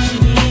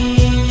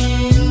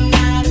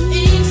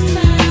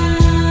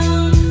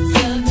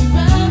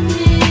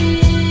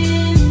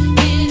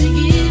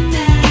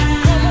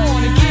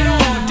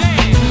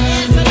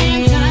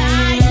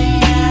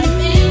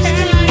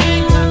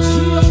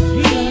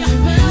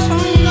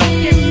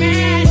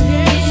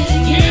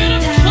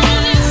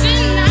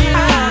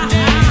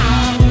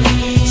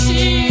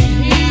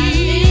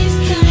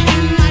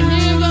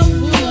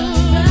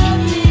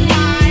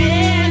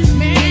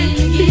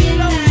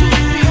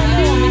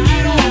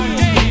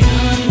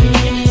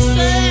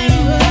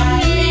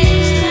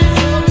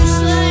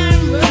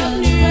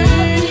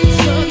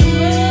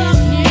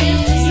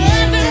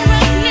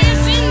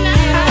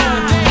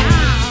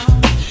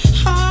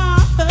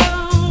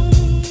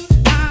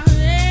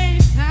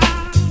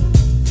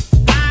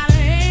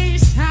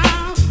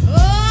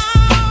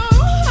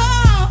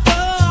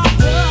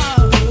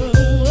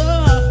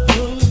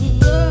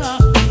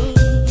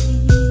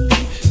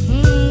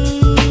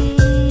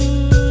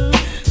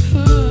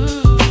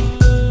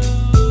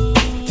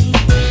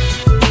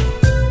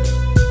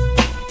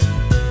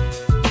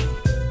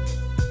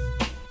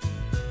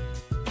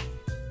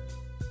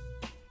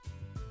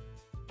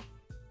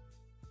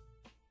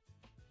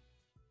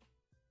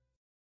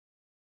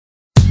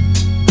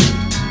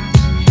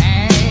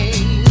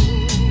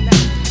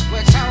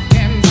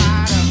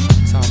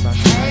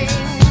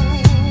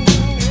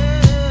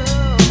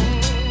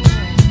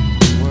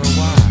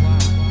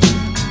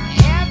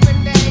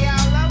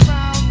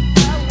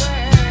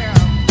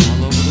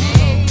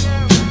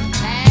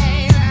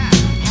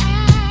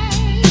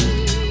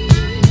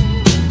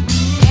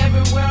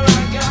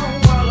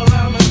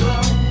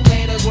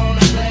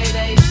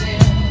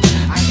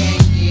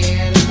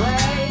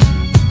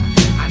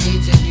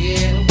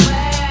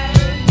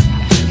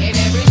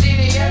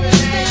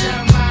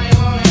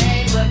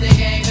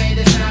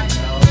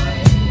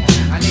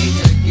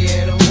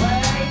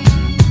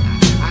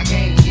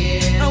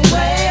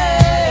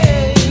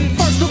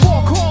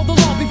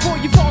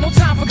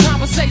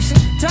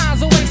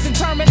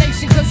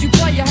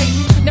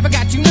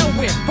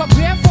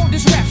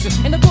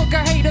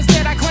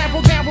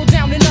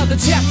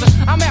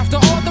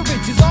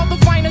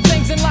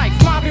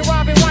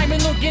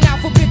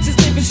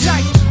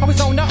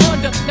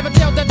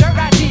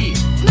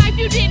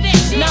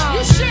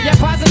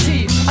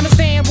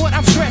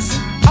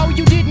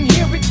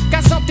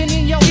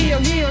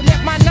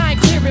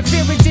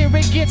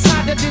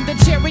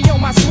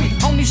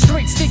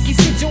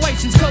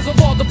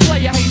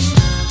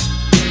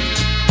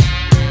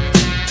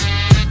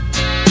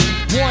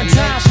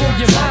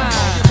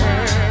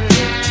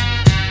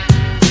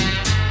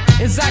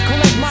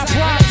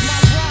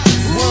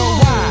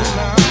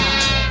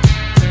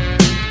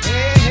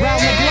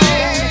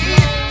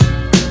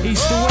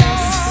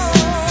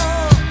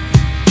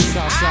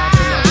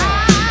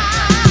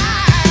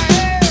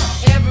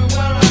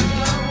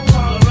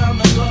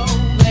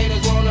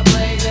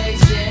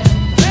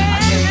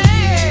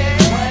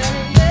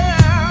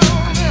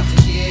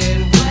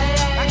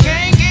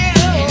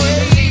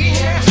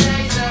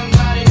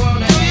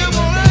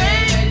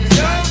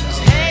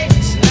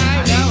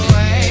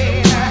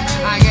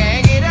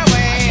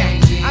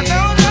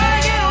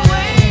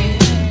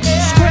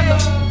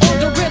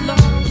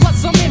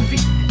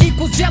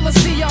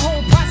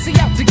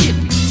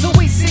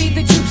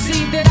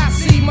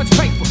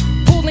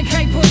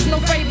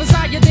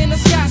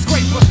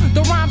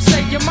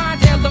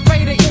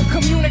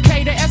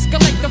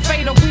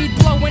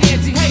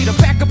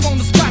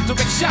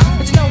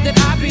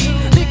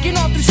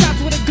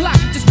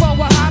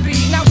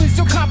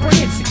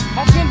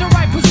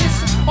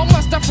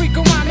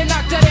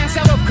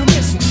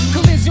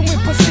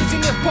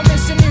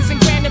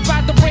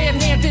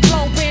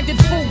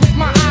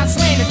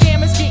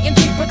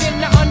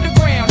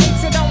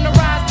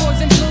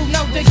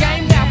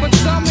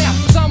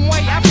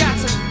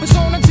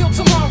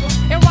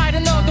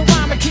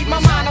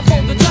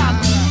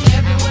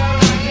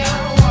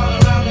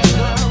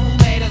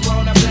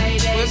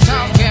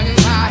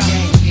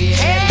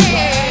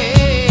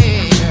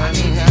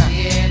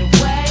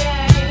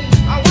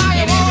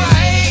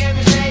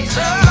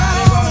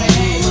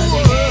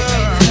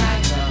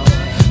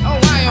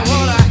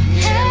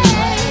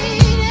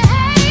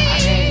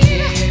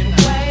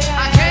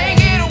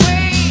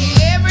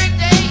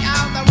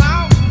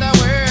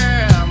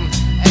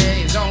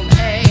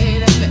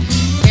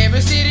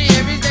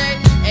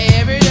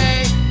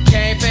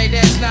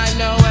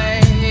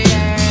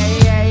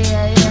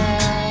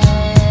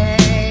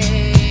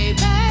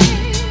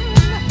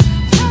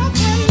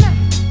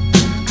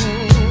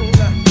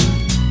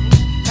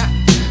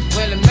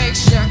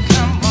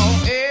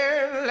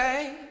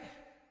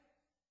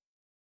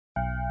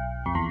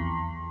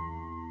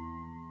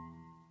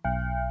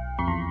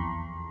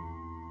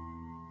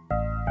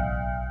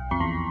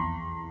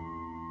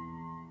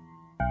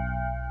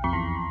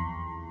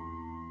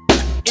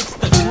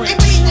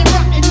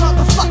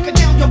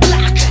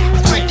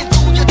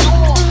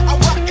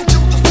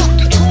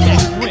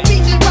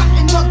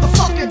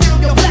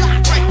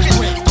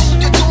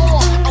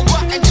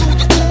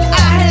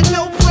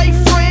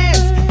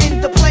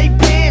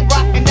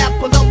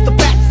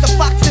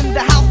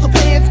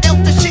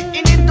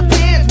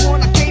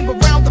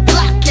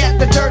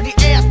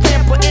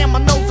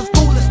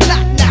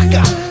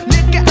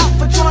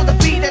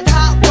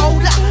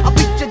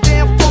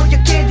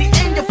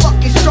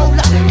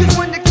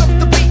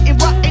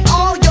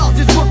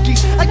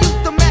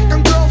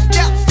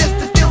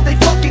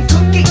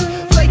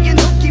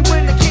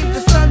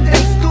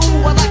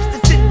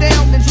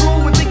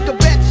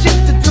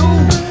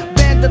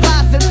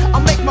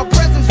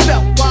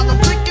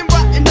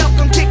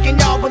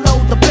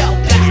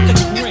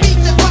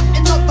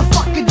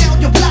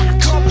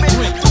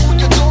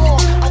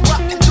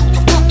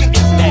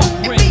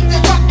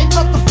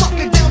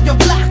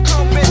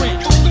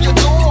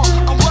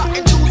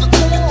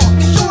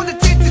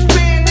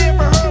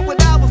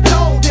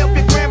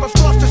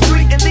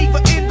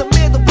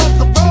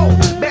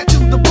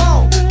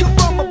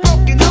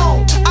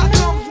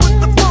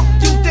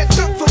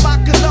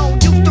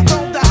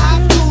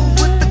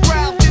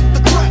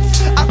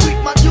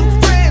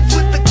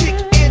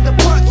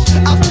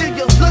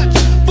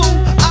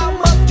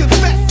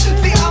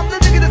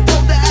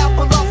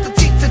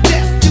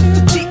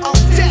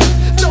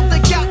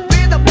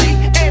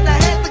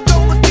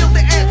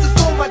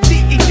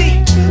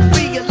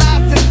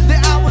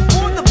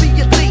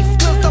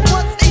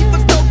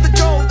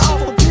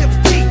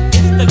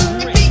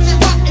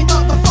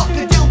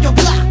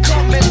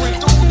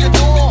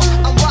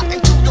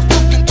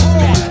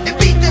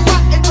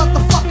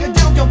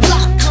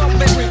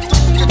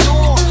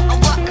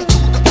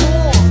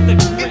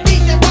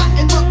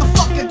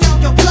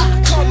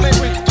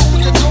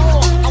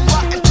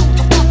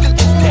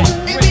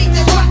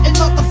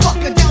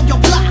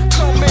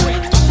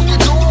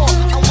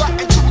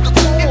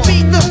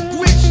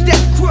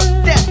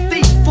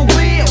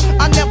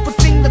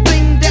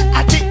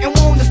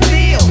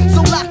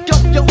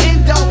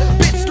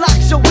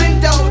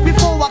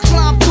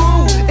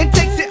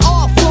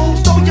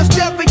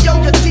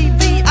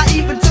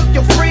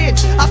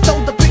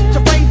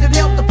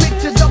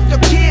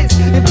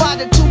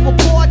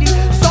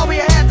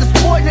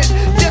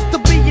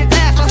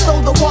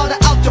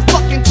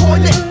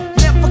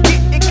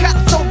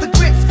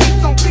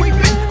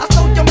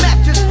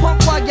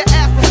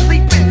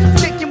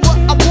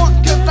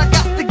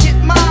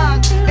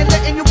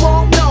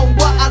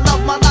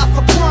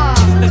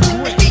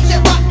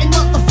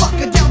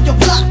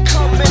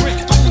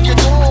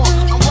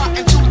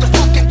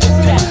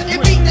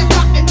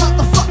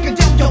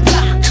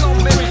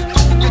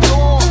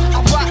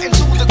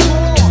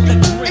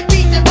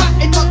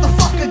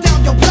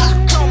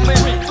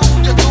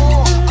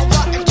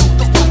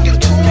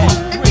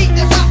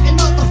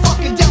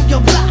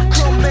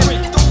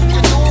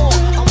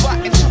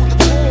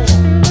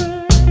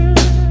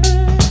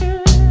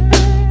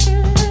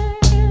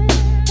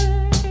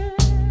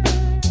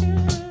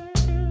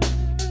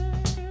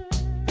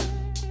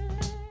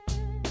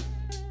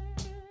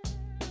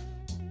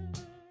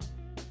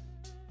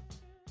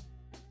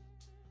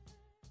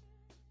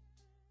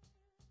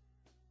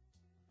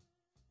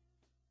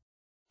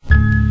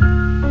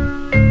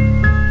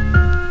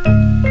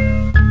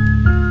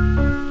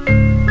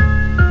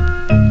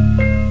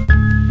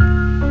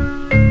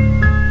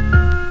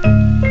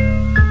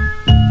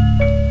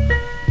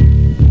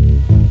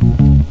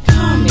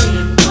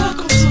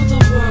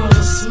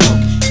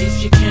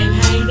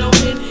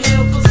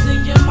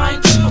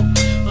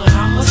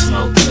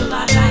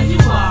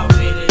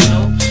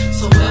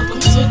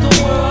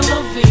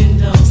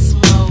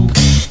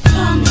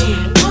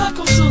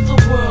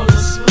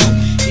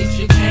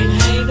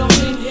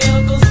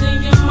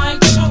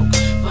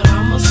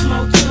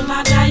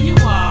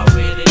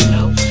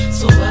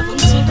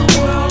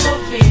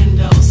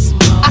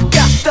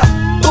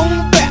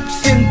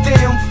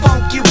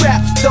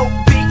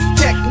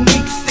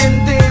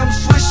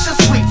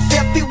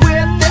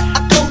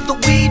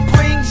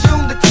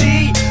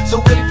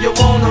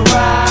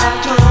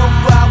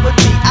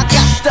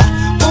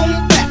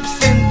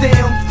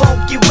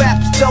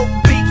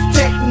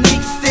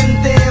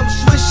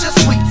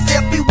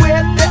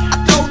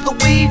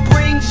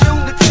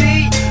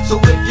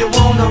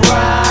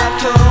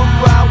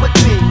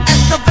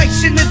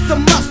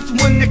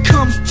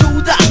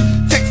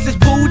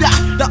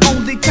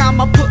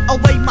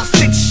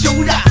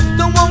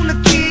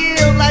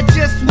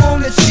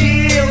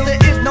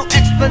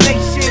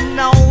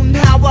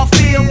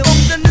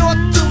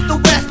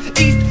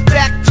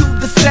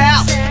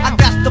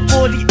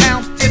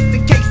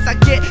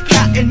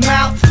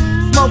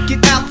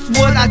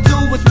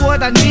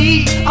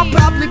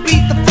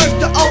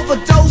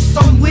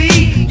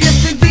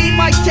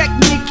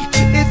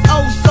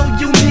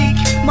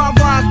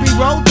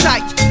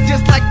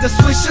 the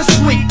swish is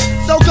sweet.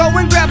 So go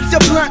and grab your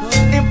blunt,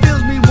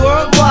 infills me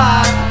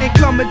worldwide, and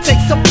come and take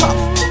some puff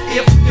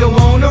if you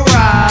wanna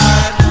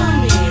ride.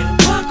 Come in,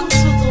 welcome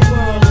to the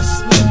world of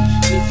smoke.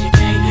 If you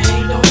can't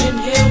hang, don't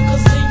inhale,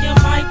 cause then you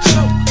might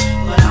choke.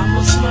 But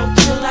I'ma smoke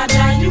till I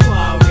die, you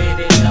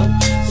already know.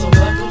 So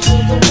welcome to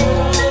the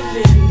world of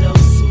window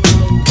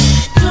smoke.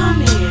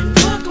 Come in,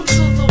 welcome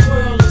to the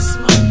world of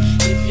smoke.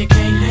 If you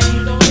can't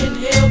hang, don't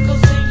inhale,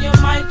 cause then you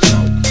might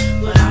choke.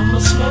 But I'ma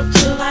smoke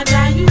till I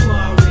die, you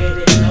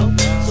already know.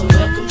 So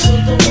welcome to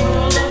the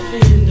world of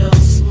window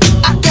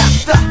smoke. I got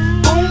the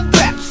boom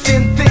raps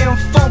and them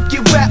funky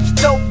raps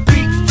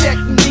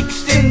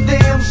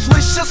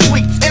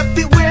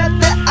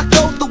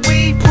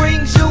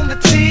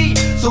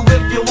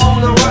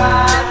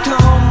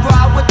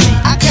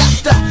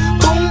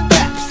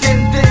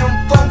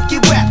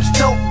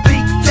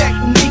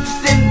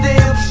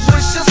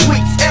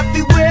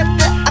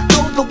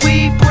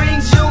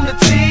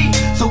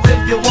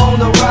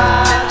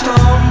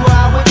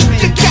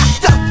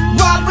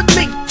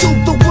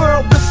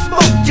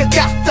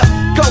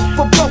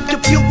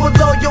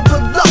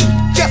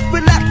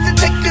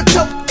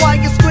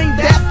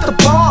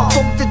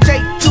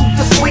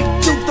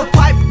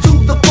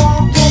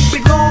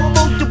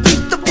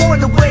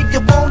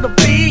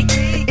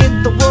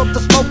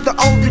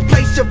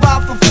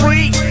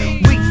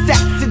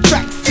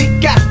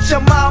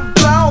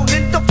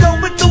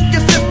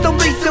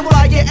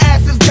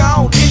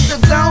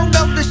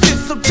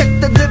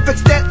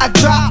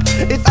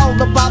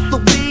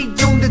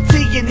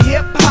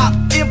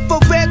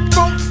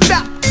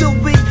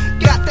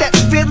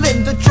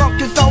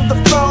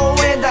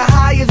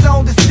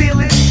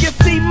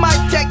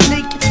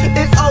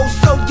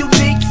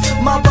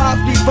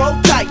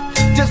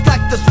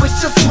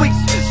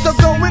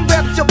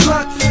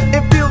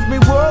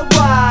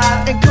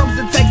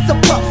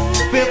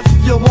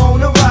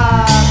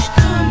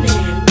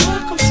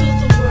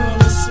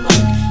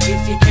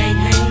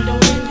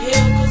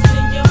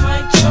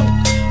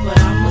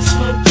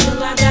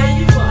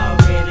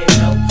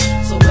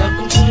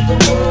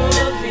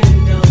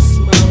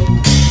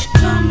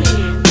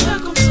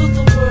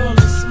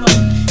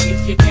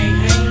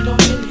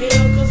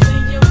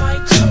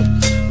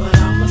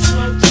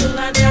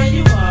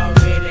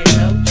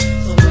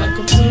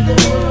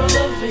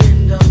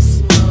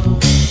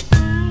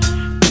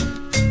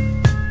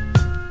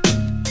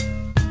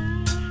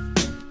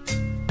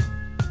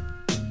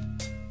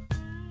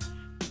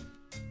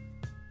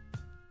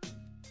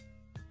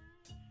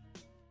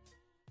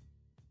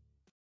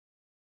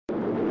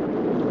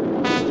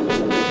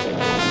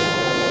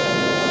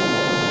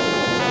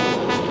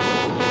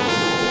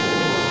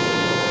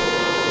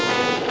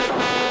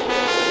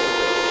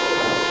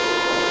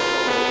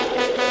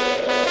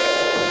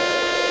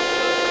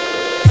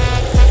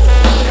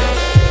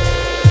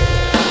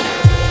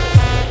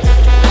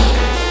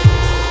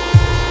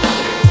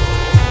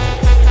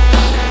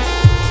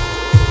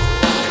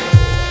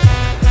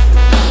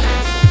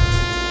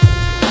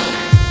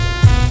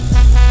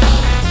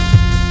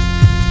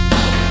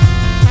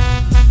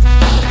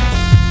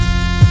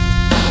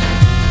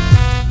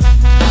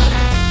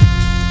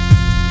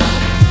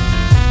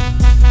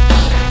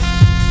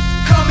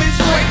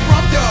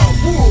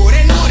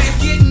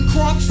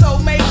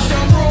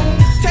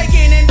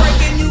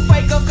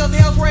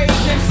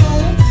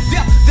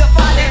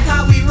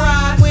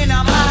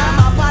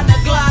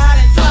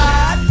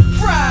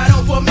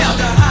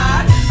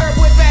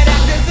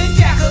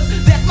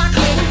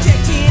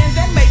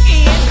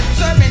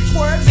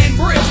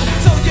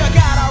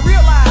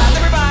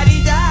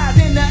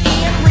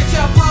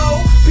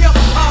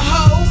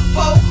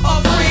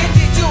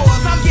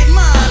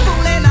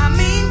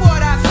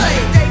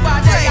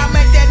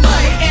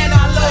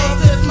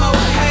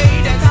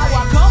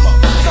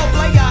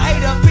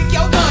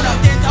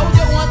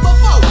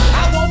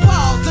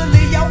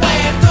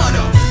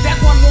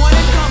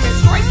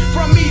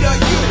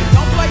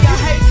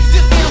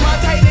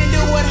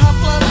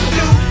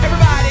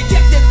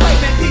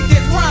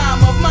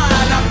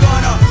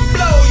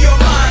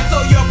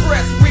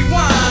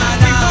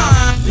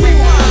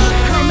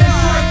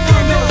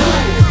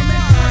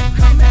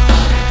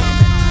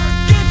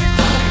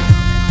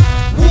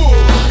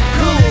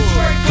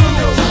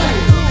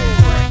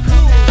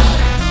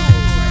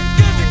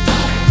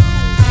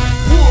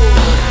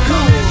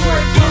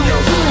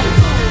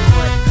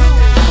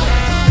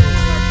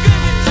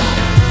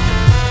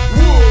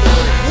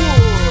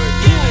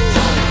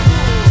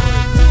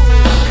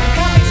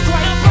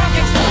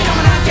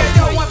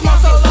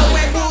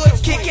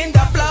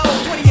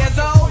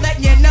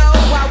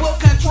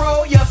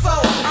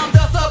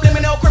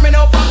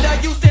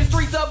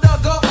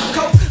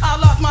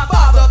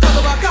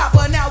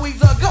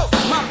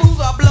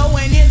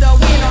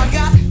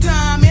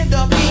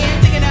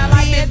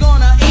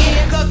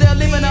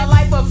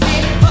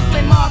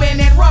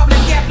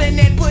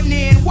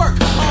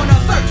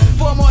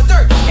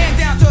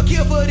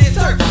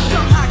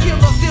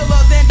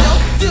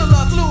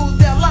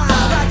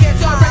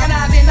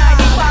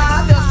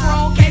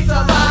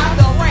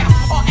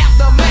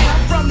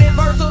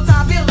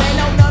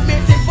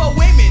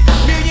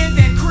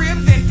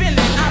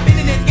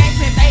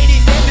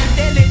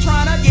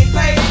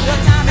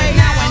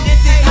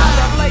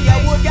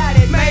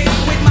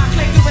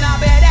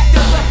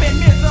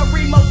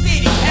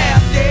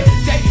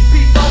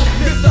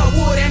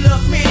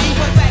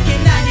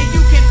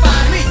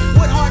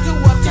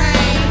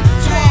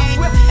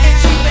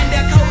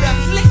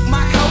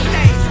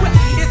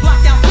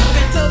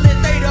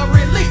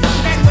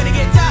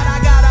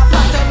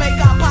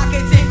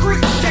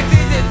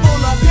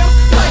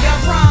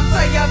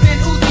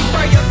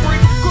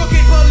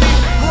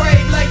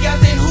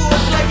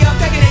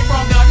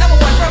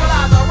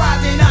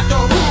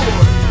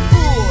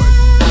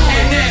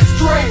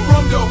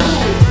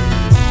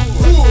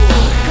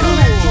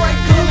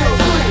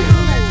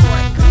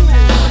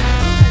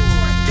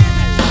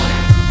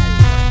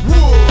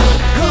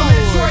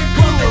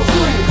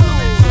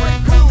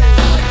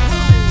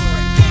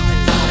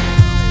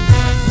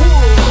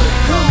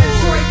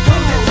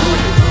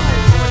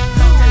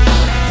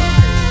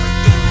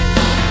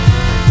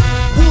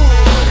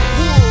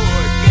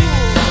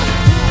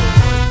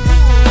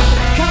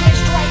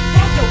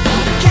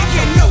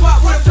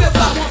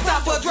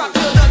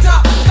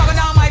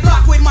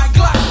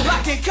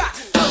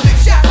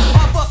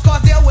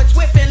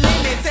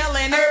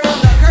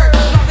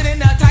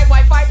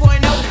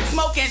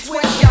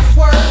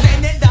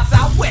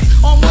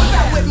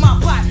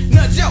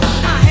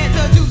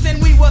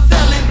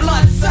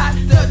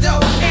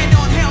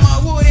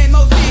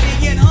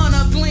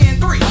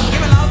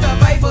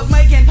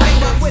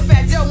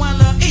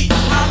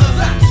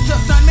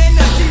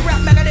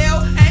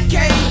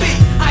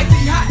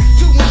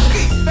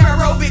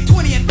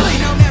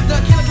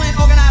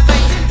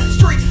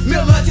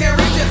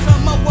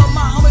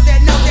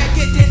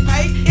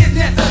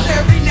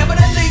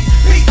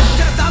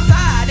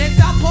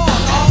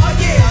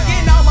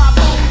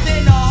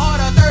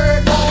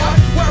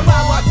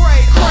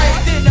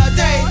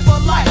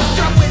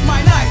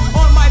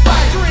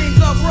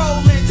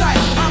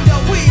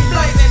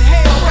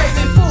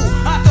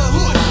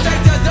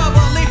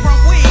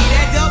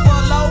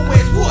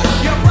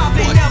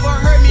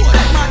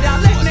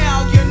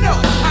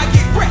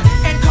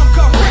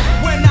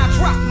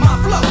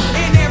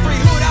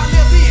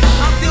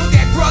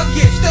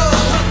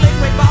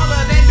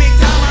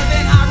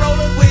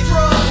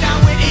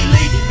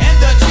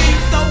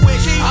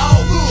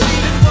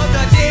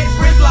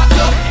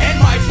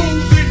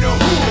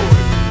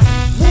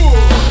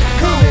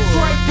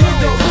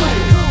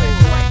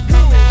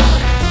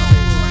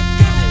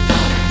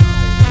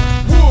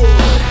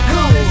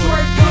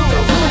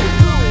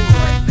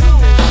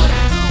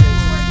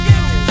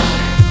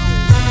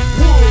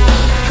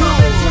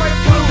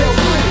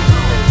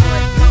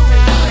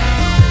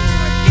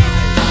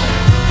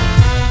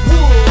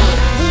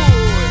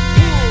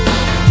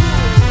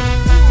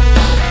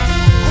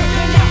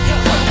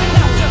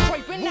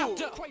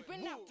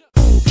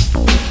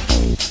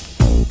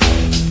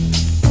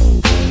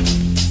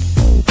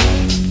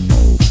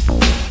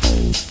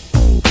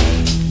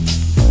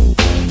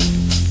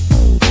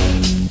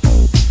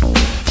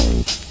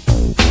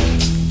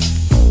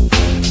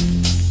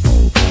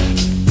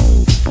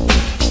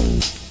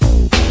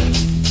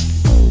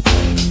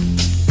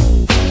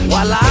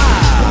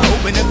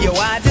open up your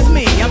eyes, it's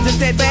me. I'm just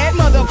that bad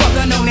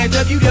motherfucker known as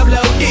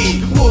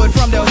WWOD. Wood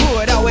from the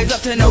hood, always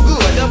up to no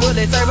good. The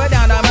bullet server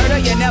down to murder,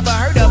 you never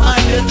heard of.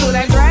 Understood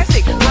and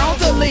drastic, prone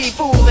to leave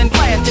fools in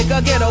plastic.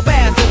 A ghetto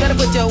bastard, better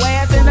put your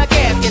ass in a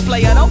casket.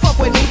 Player, don't fuck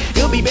with me,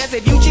 it'll be best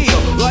if you chill.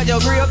 Guard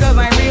your grill, cause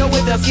I'm real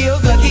with the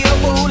skills to kill.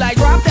 Fool, I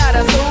dropped out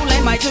of school,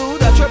 and my two,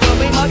 the triple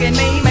B mugging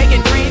me.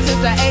 Making dreams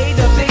since the age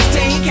of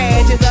 16.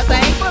 Cash is a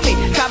thing for me,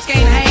 cops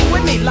can't hang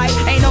with me. Life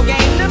ain't no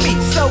game to me,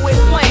 so it's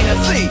plain to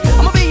see.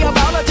 I'ma be a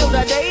baller till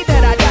the day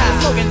that I die.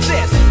 Smoking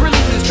cess,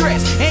 releasing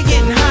stress, and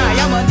getting high.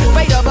 I'm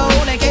unfadable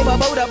and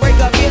capable to break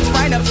a bitch.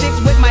 Right up six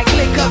with my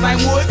click, cause I'm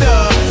with the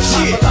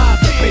shit. My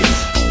philosophy,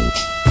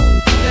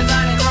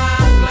 designing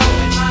rhymes,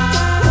 blowing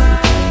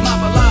minds. My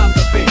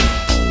philosophy,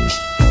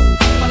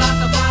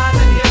 philosophize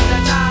and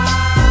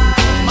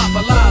hypnotize. My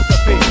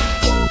philosophy,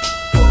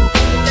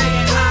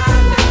 staying high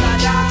till I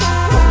die.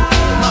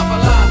 My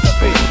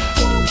philosophy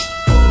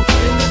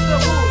is Mr.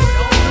 Wood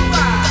on the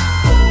ride.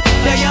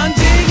 The young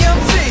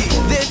GMC,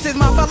 this is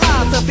my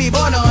philosophy,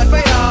 born on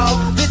fatal.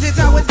 This is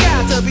how it's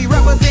got to be,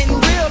 representing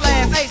real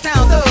ass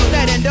H-Town thugs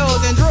that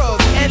indulge in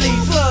drugs and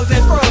leave slugs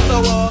and scrubs.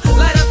 So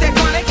light up that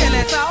chronic and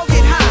let's all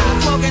get high.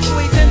 Smoking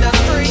sweets in the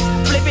streets,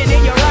 flipping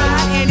in your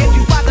ride. And if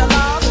you spot the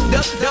laws,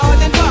 duck,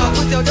 dodge and dog,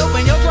 put your dope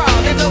in your draw.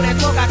 Then blow that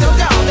smoke out your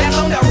jaw, that's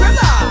on the real.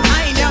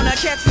 I ain't down to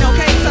catch no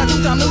case. I do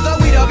some loser,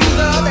 we the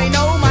abuser, they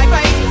know my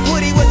face.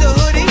 Woody with the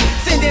hoodie,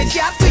 sending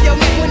shots to your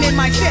neck when it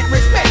might set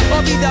respect.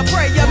 Or be the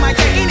prey of my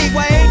check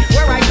anyway.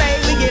 Where I say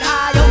we get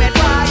high on that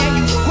fire, and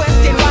you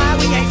question why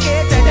we ain't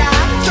scared to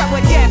die. Strap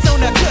with gas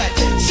on the cut,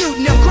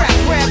 shooting them cracks,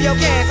 grab your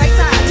gas. Hey,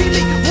 time TV,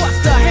 what's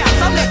the house?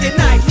 I'm letting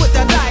nice with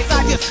the dice.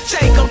 I just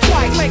shake them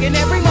twice, making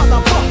every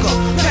motherfucker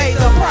pay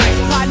the price.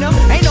 Partner,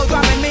 ain't no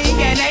dropping me,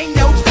 and ain't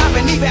no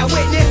stopping me. Bear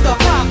witness the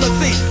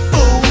prophecy.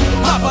 Ooh,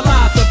 my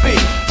philosophy.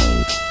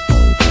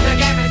 The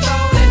game is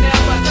sold and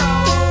never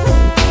told.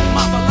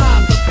 My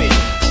philosophy.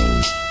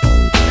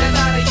 That's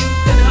how the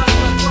youth and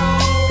hustlers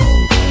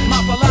roll. My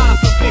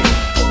philosophy.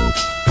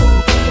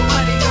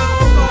 Money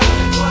goes for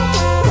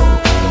control.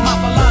 My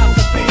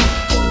philosophy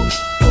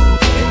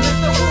is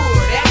Mr.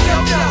 Wood at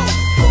your door.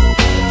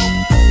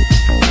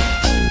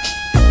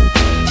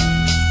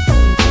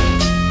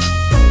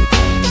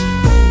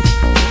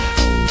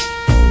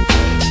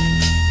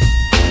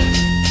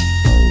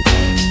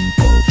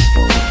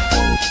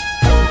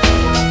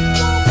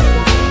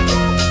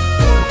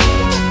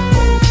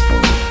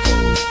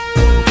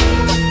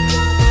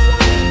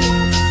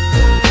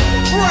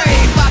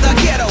 Raised by the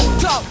ghetto,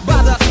 taught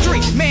by the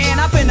street. Man,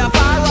 I finna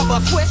fire up a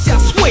switch, ya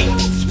sweet,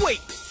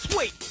 sweet,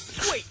 sweet,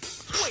 sweet,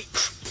 sweet,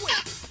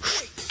 sweet,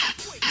 sweet,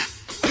 sweet.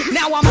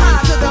 Now I'm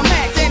high to the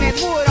max and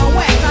it's wood on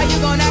wax. How you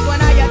gon' act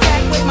when I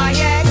attack with my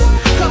axe?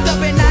 Cooked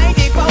up in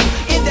 94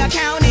 in the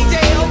county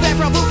jail. Back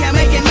from boot camp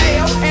making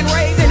mail and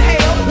raising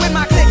hell. When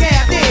my click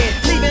half dead,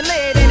 leaving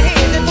lead in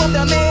hands. And for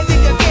the meds, he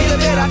could get a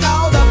better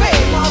call the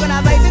feds.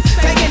 Organizations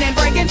taking and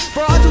breaking,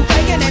 frauds who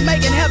faking and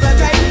making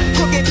hesitate.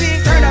 Crooked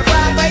pigs turn to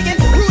fried bacon.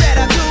 Rude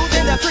attitudes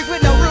in the streets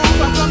with no rules.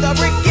 I'm from the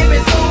brick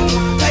giving school,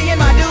 paying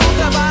my dues,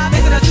 survive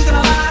into the truth and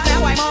alive. Now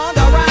I'm on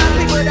the rise.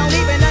 People don't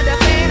even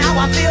understand how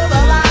I feel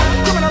alive.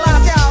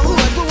 Criminalized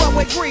childhood, grew up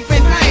with grief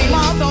and pain.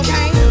 Moms don't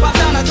came, while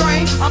down the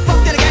drain. I'm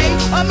fucked in the game,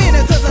 a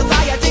menace to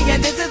society,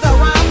 and this is a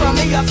rhyme from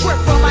me, a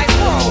script from my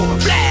scroll.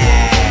 Blah!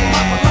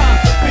 My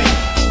philosophy,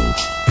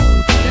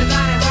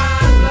 designing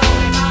rhymes,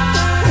 blowing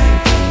minds.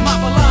 My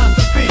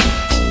philosophy,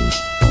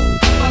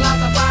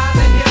 philosophize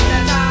and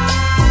hypnotize.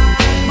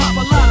 My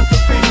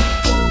philosophy,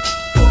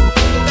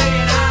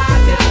 staying high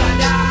till I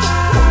die.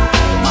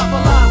 My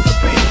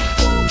philosophy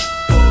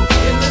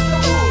is Mr.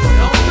 Wood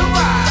on the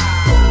ride.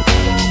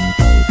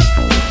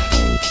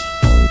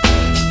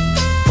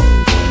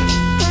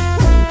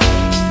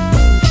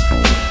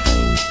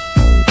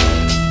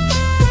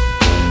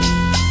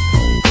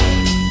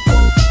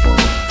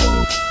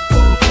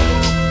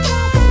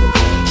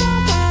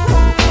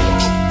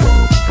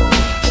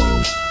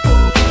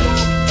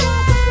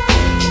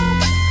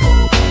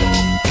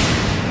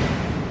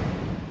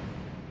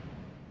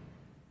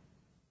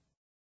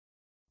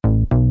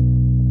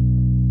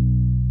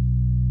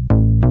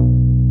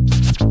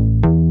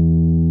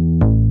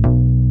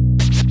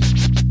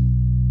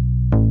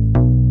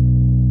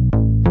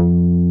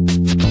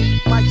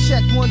 Mic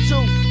check, 1 2,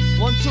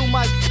 1 2,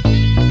 mic.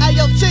 Hey,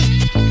 yo, Chief.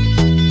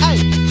 Hey,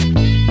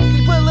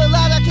 you put a little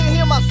louder, I can't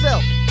hear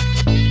myself.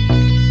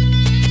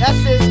 That's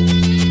it.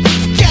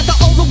 Gather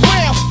all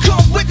around,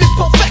 come witness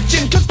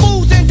perfection. Cause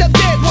fools end up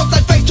dead once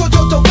I face towards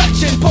your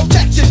direction.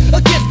 Protection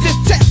against this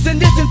test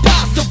and it's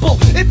impossible.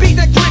 It be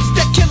that Grinch,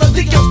 that killer,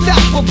 the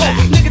unstoppable.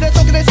 Nigga that's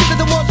talking that shit are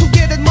the ones who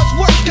get it much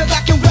worse. Cause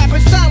I can rap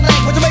in sign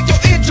language to make your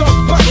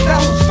eardrums burst.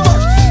 Now who's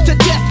first to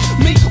test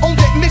me on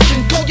that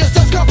mission? Call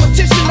yourself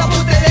competition, I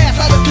put that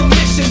ass out of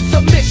commission.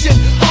 Submission,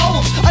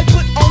 hoes, I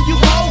put on you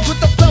hoes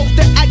with the flows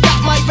that I got.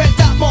 My red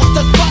dot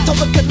monster spots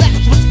over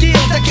collapse with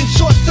skills that can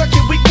short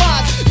circuit weak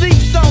minds. Leave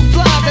some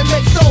blind and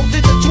make souls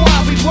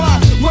intertwine. We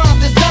rhyme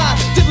design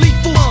to leave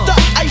fool stuck.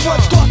 I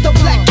once caught the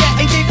black cat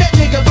and gave that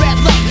nigga bad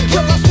luck.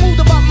 Cause I'm smooth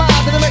in my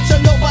mind and I make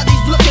sure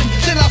nobody's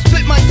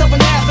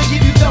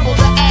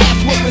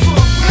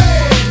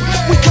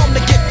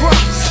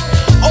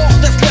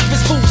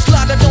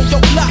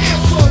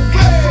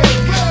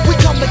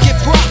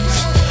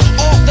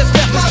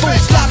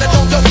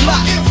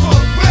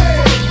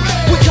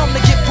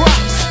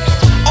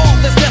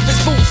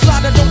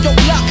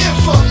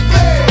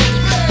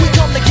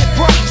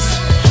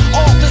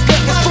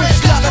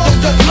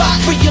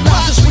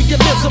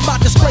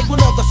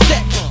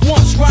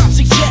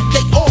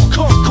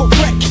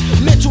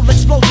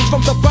Change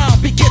from the rhyme,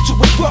 begin to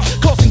erupt,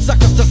 causing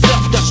suckers to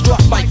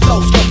self-destruct. My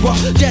flows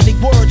corrupt, deadly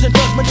words and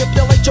words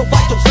manipulate your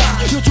vital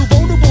signs. You're too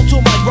vulnerable to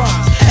my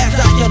rhymes as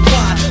I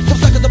unwind. Some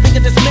suckers are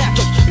being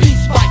dismantled,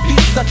 piece by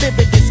piece.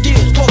 Unlimited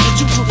skills causing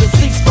you to desist.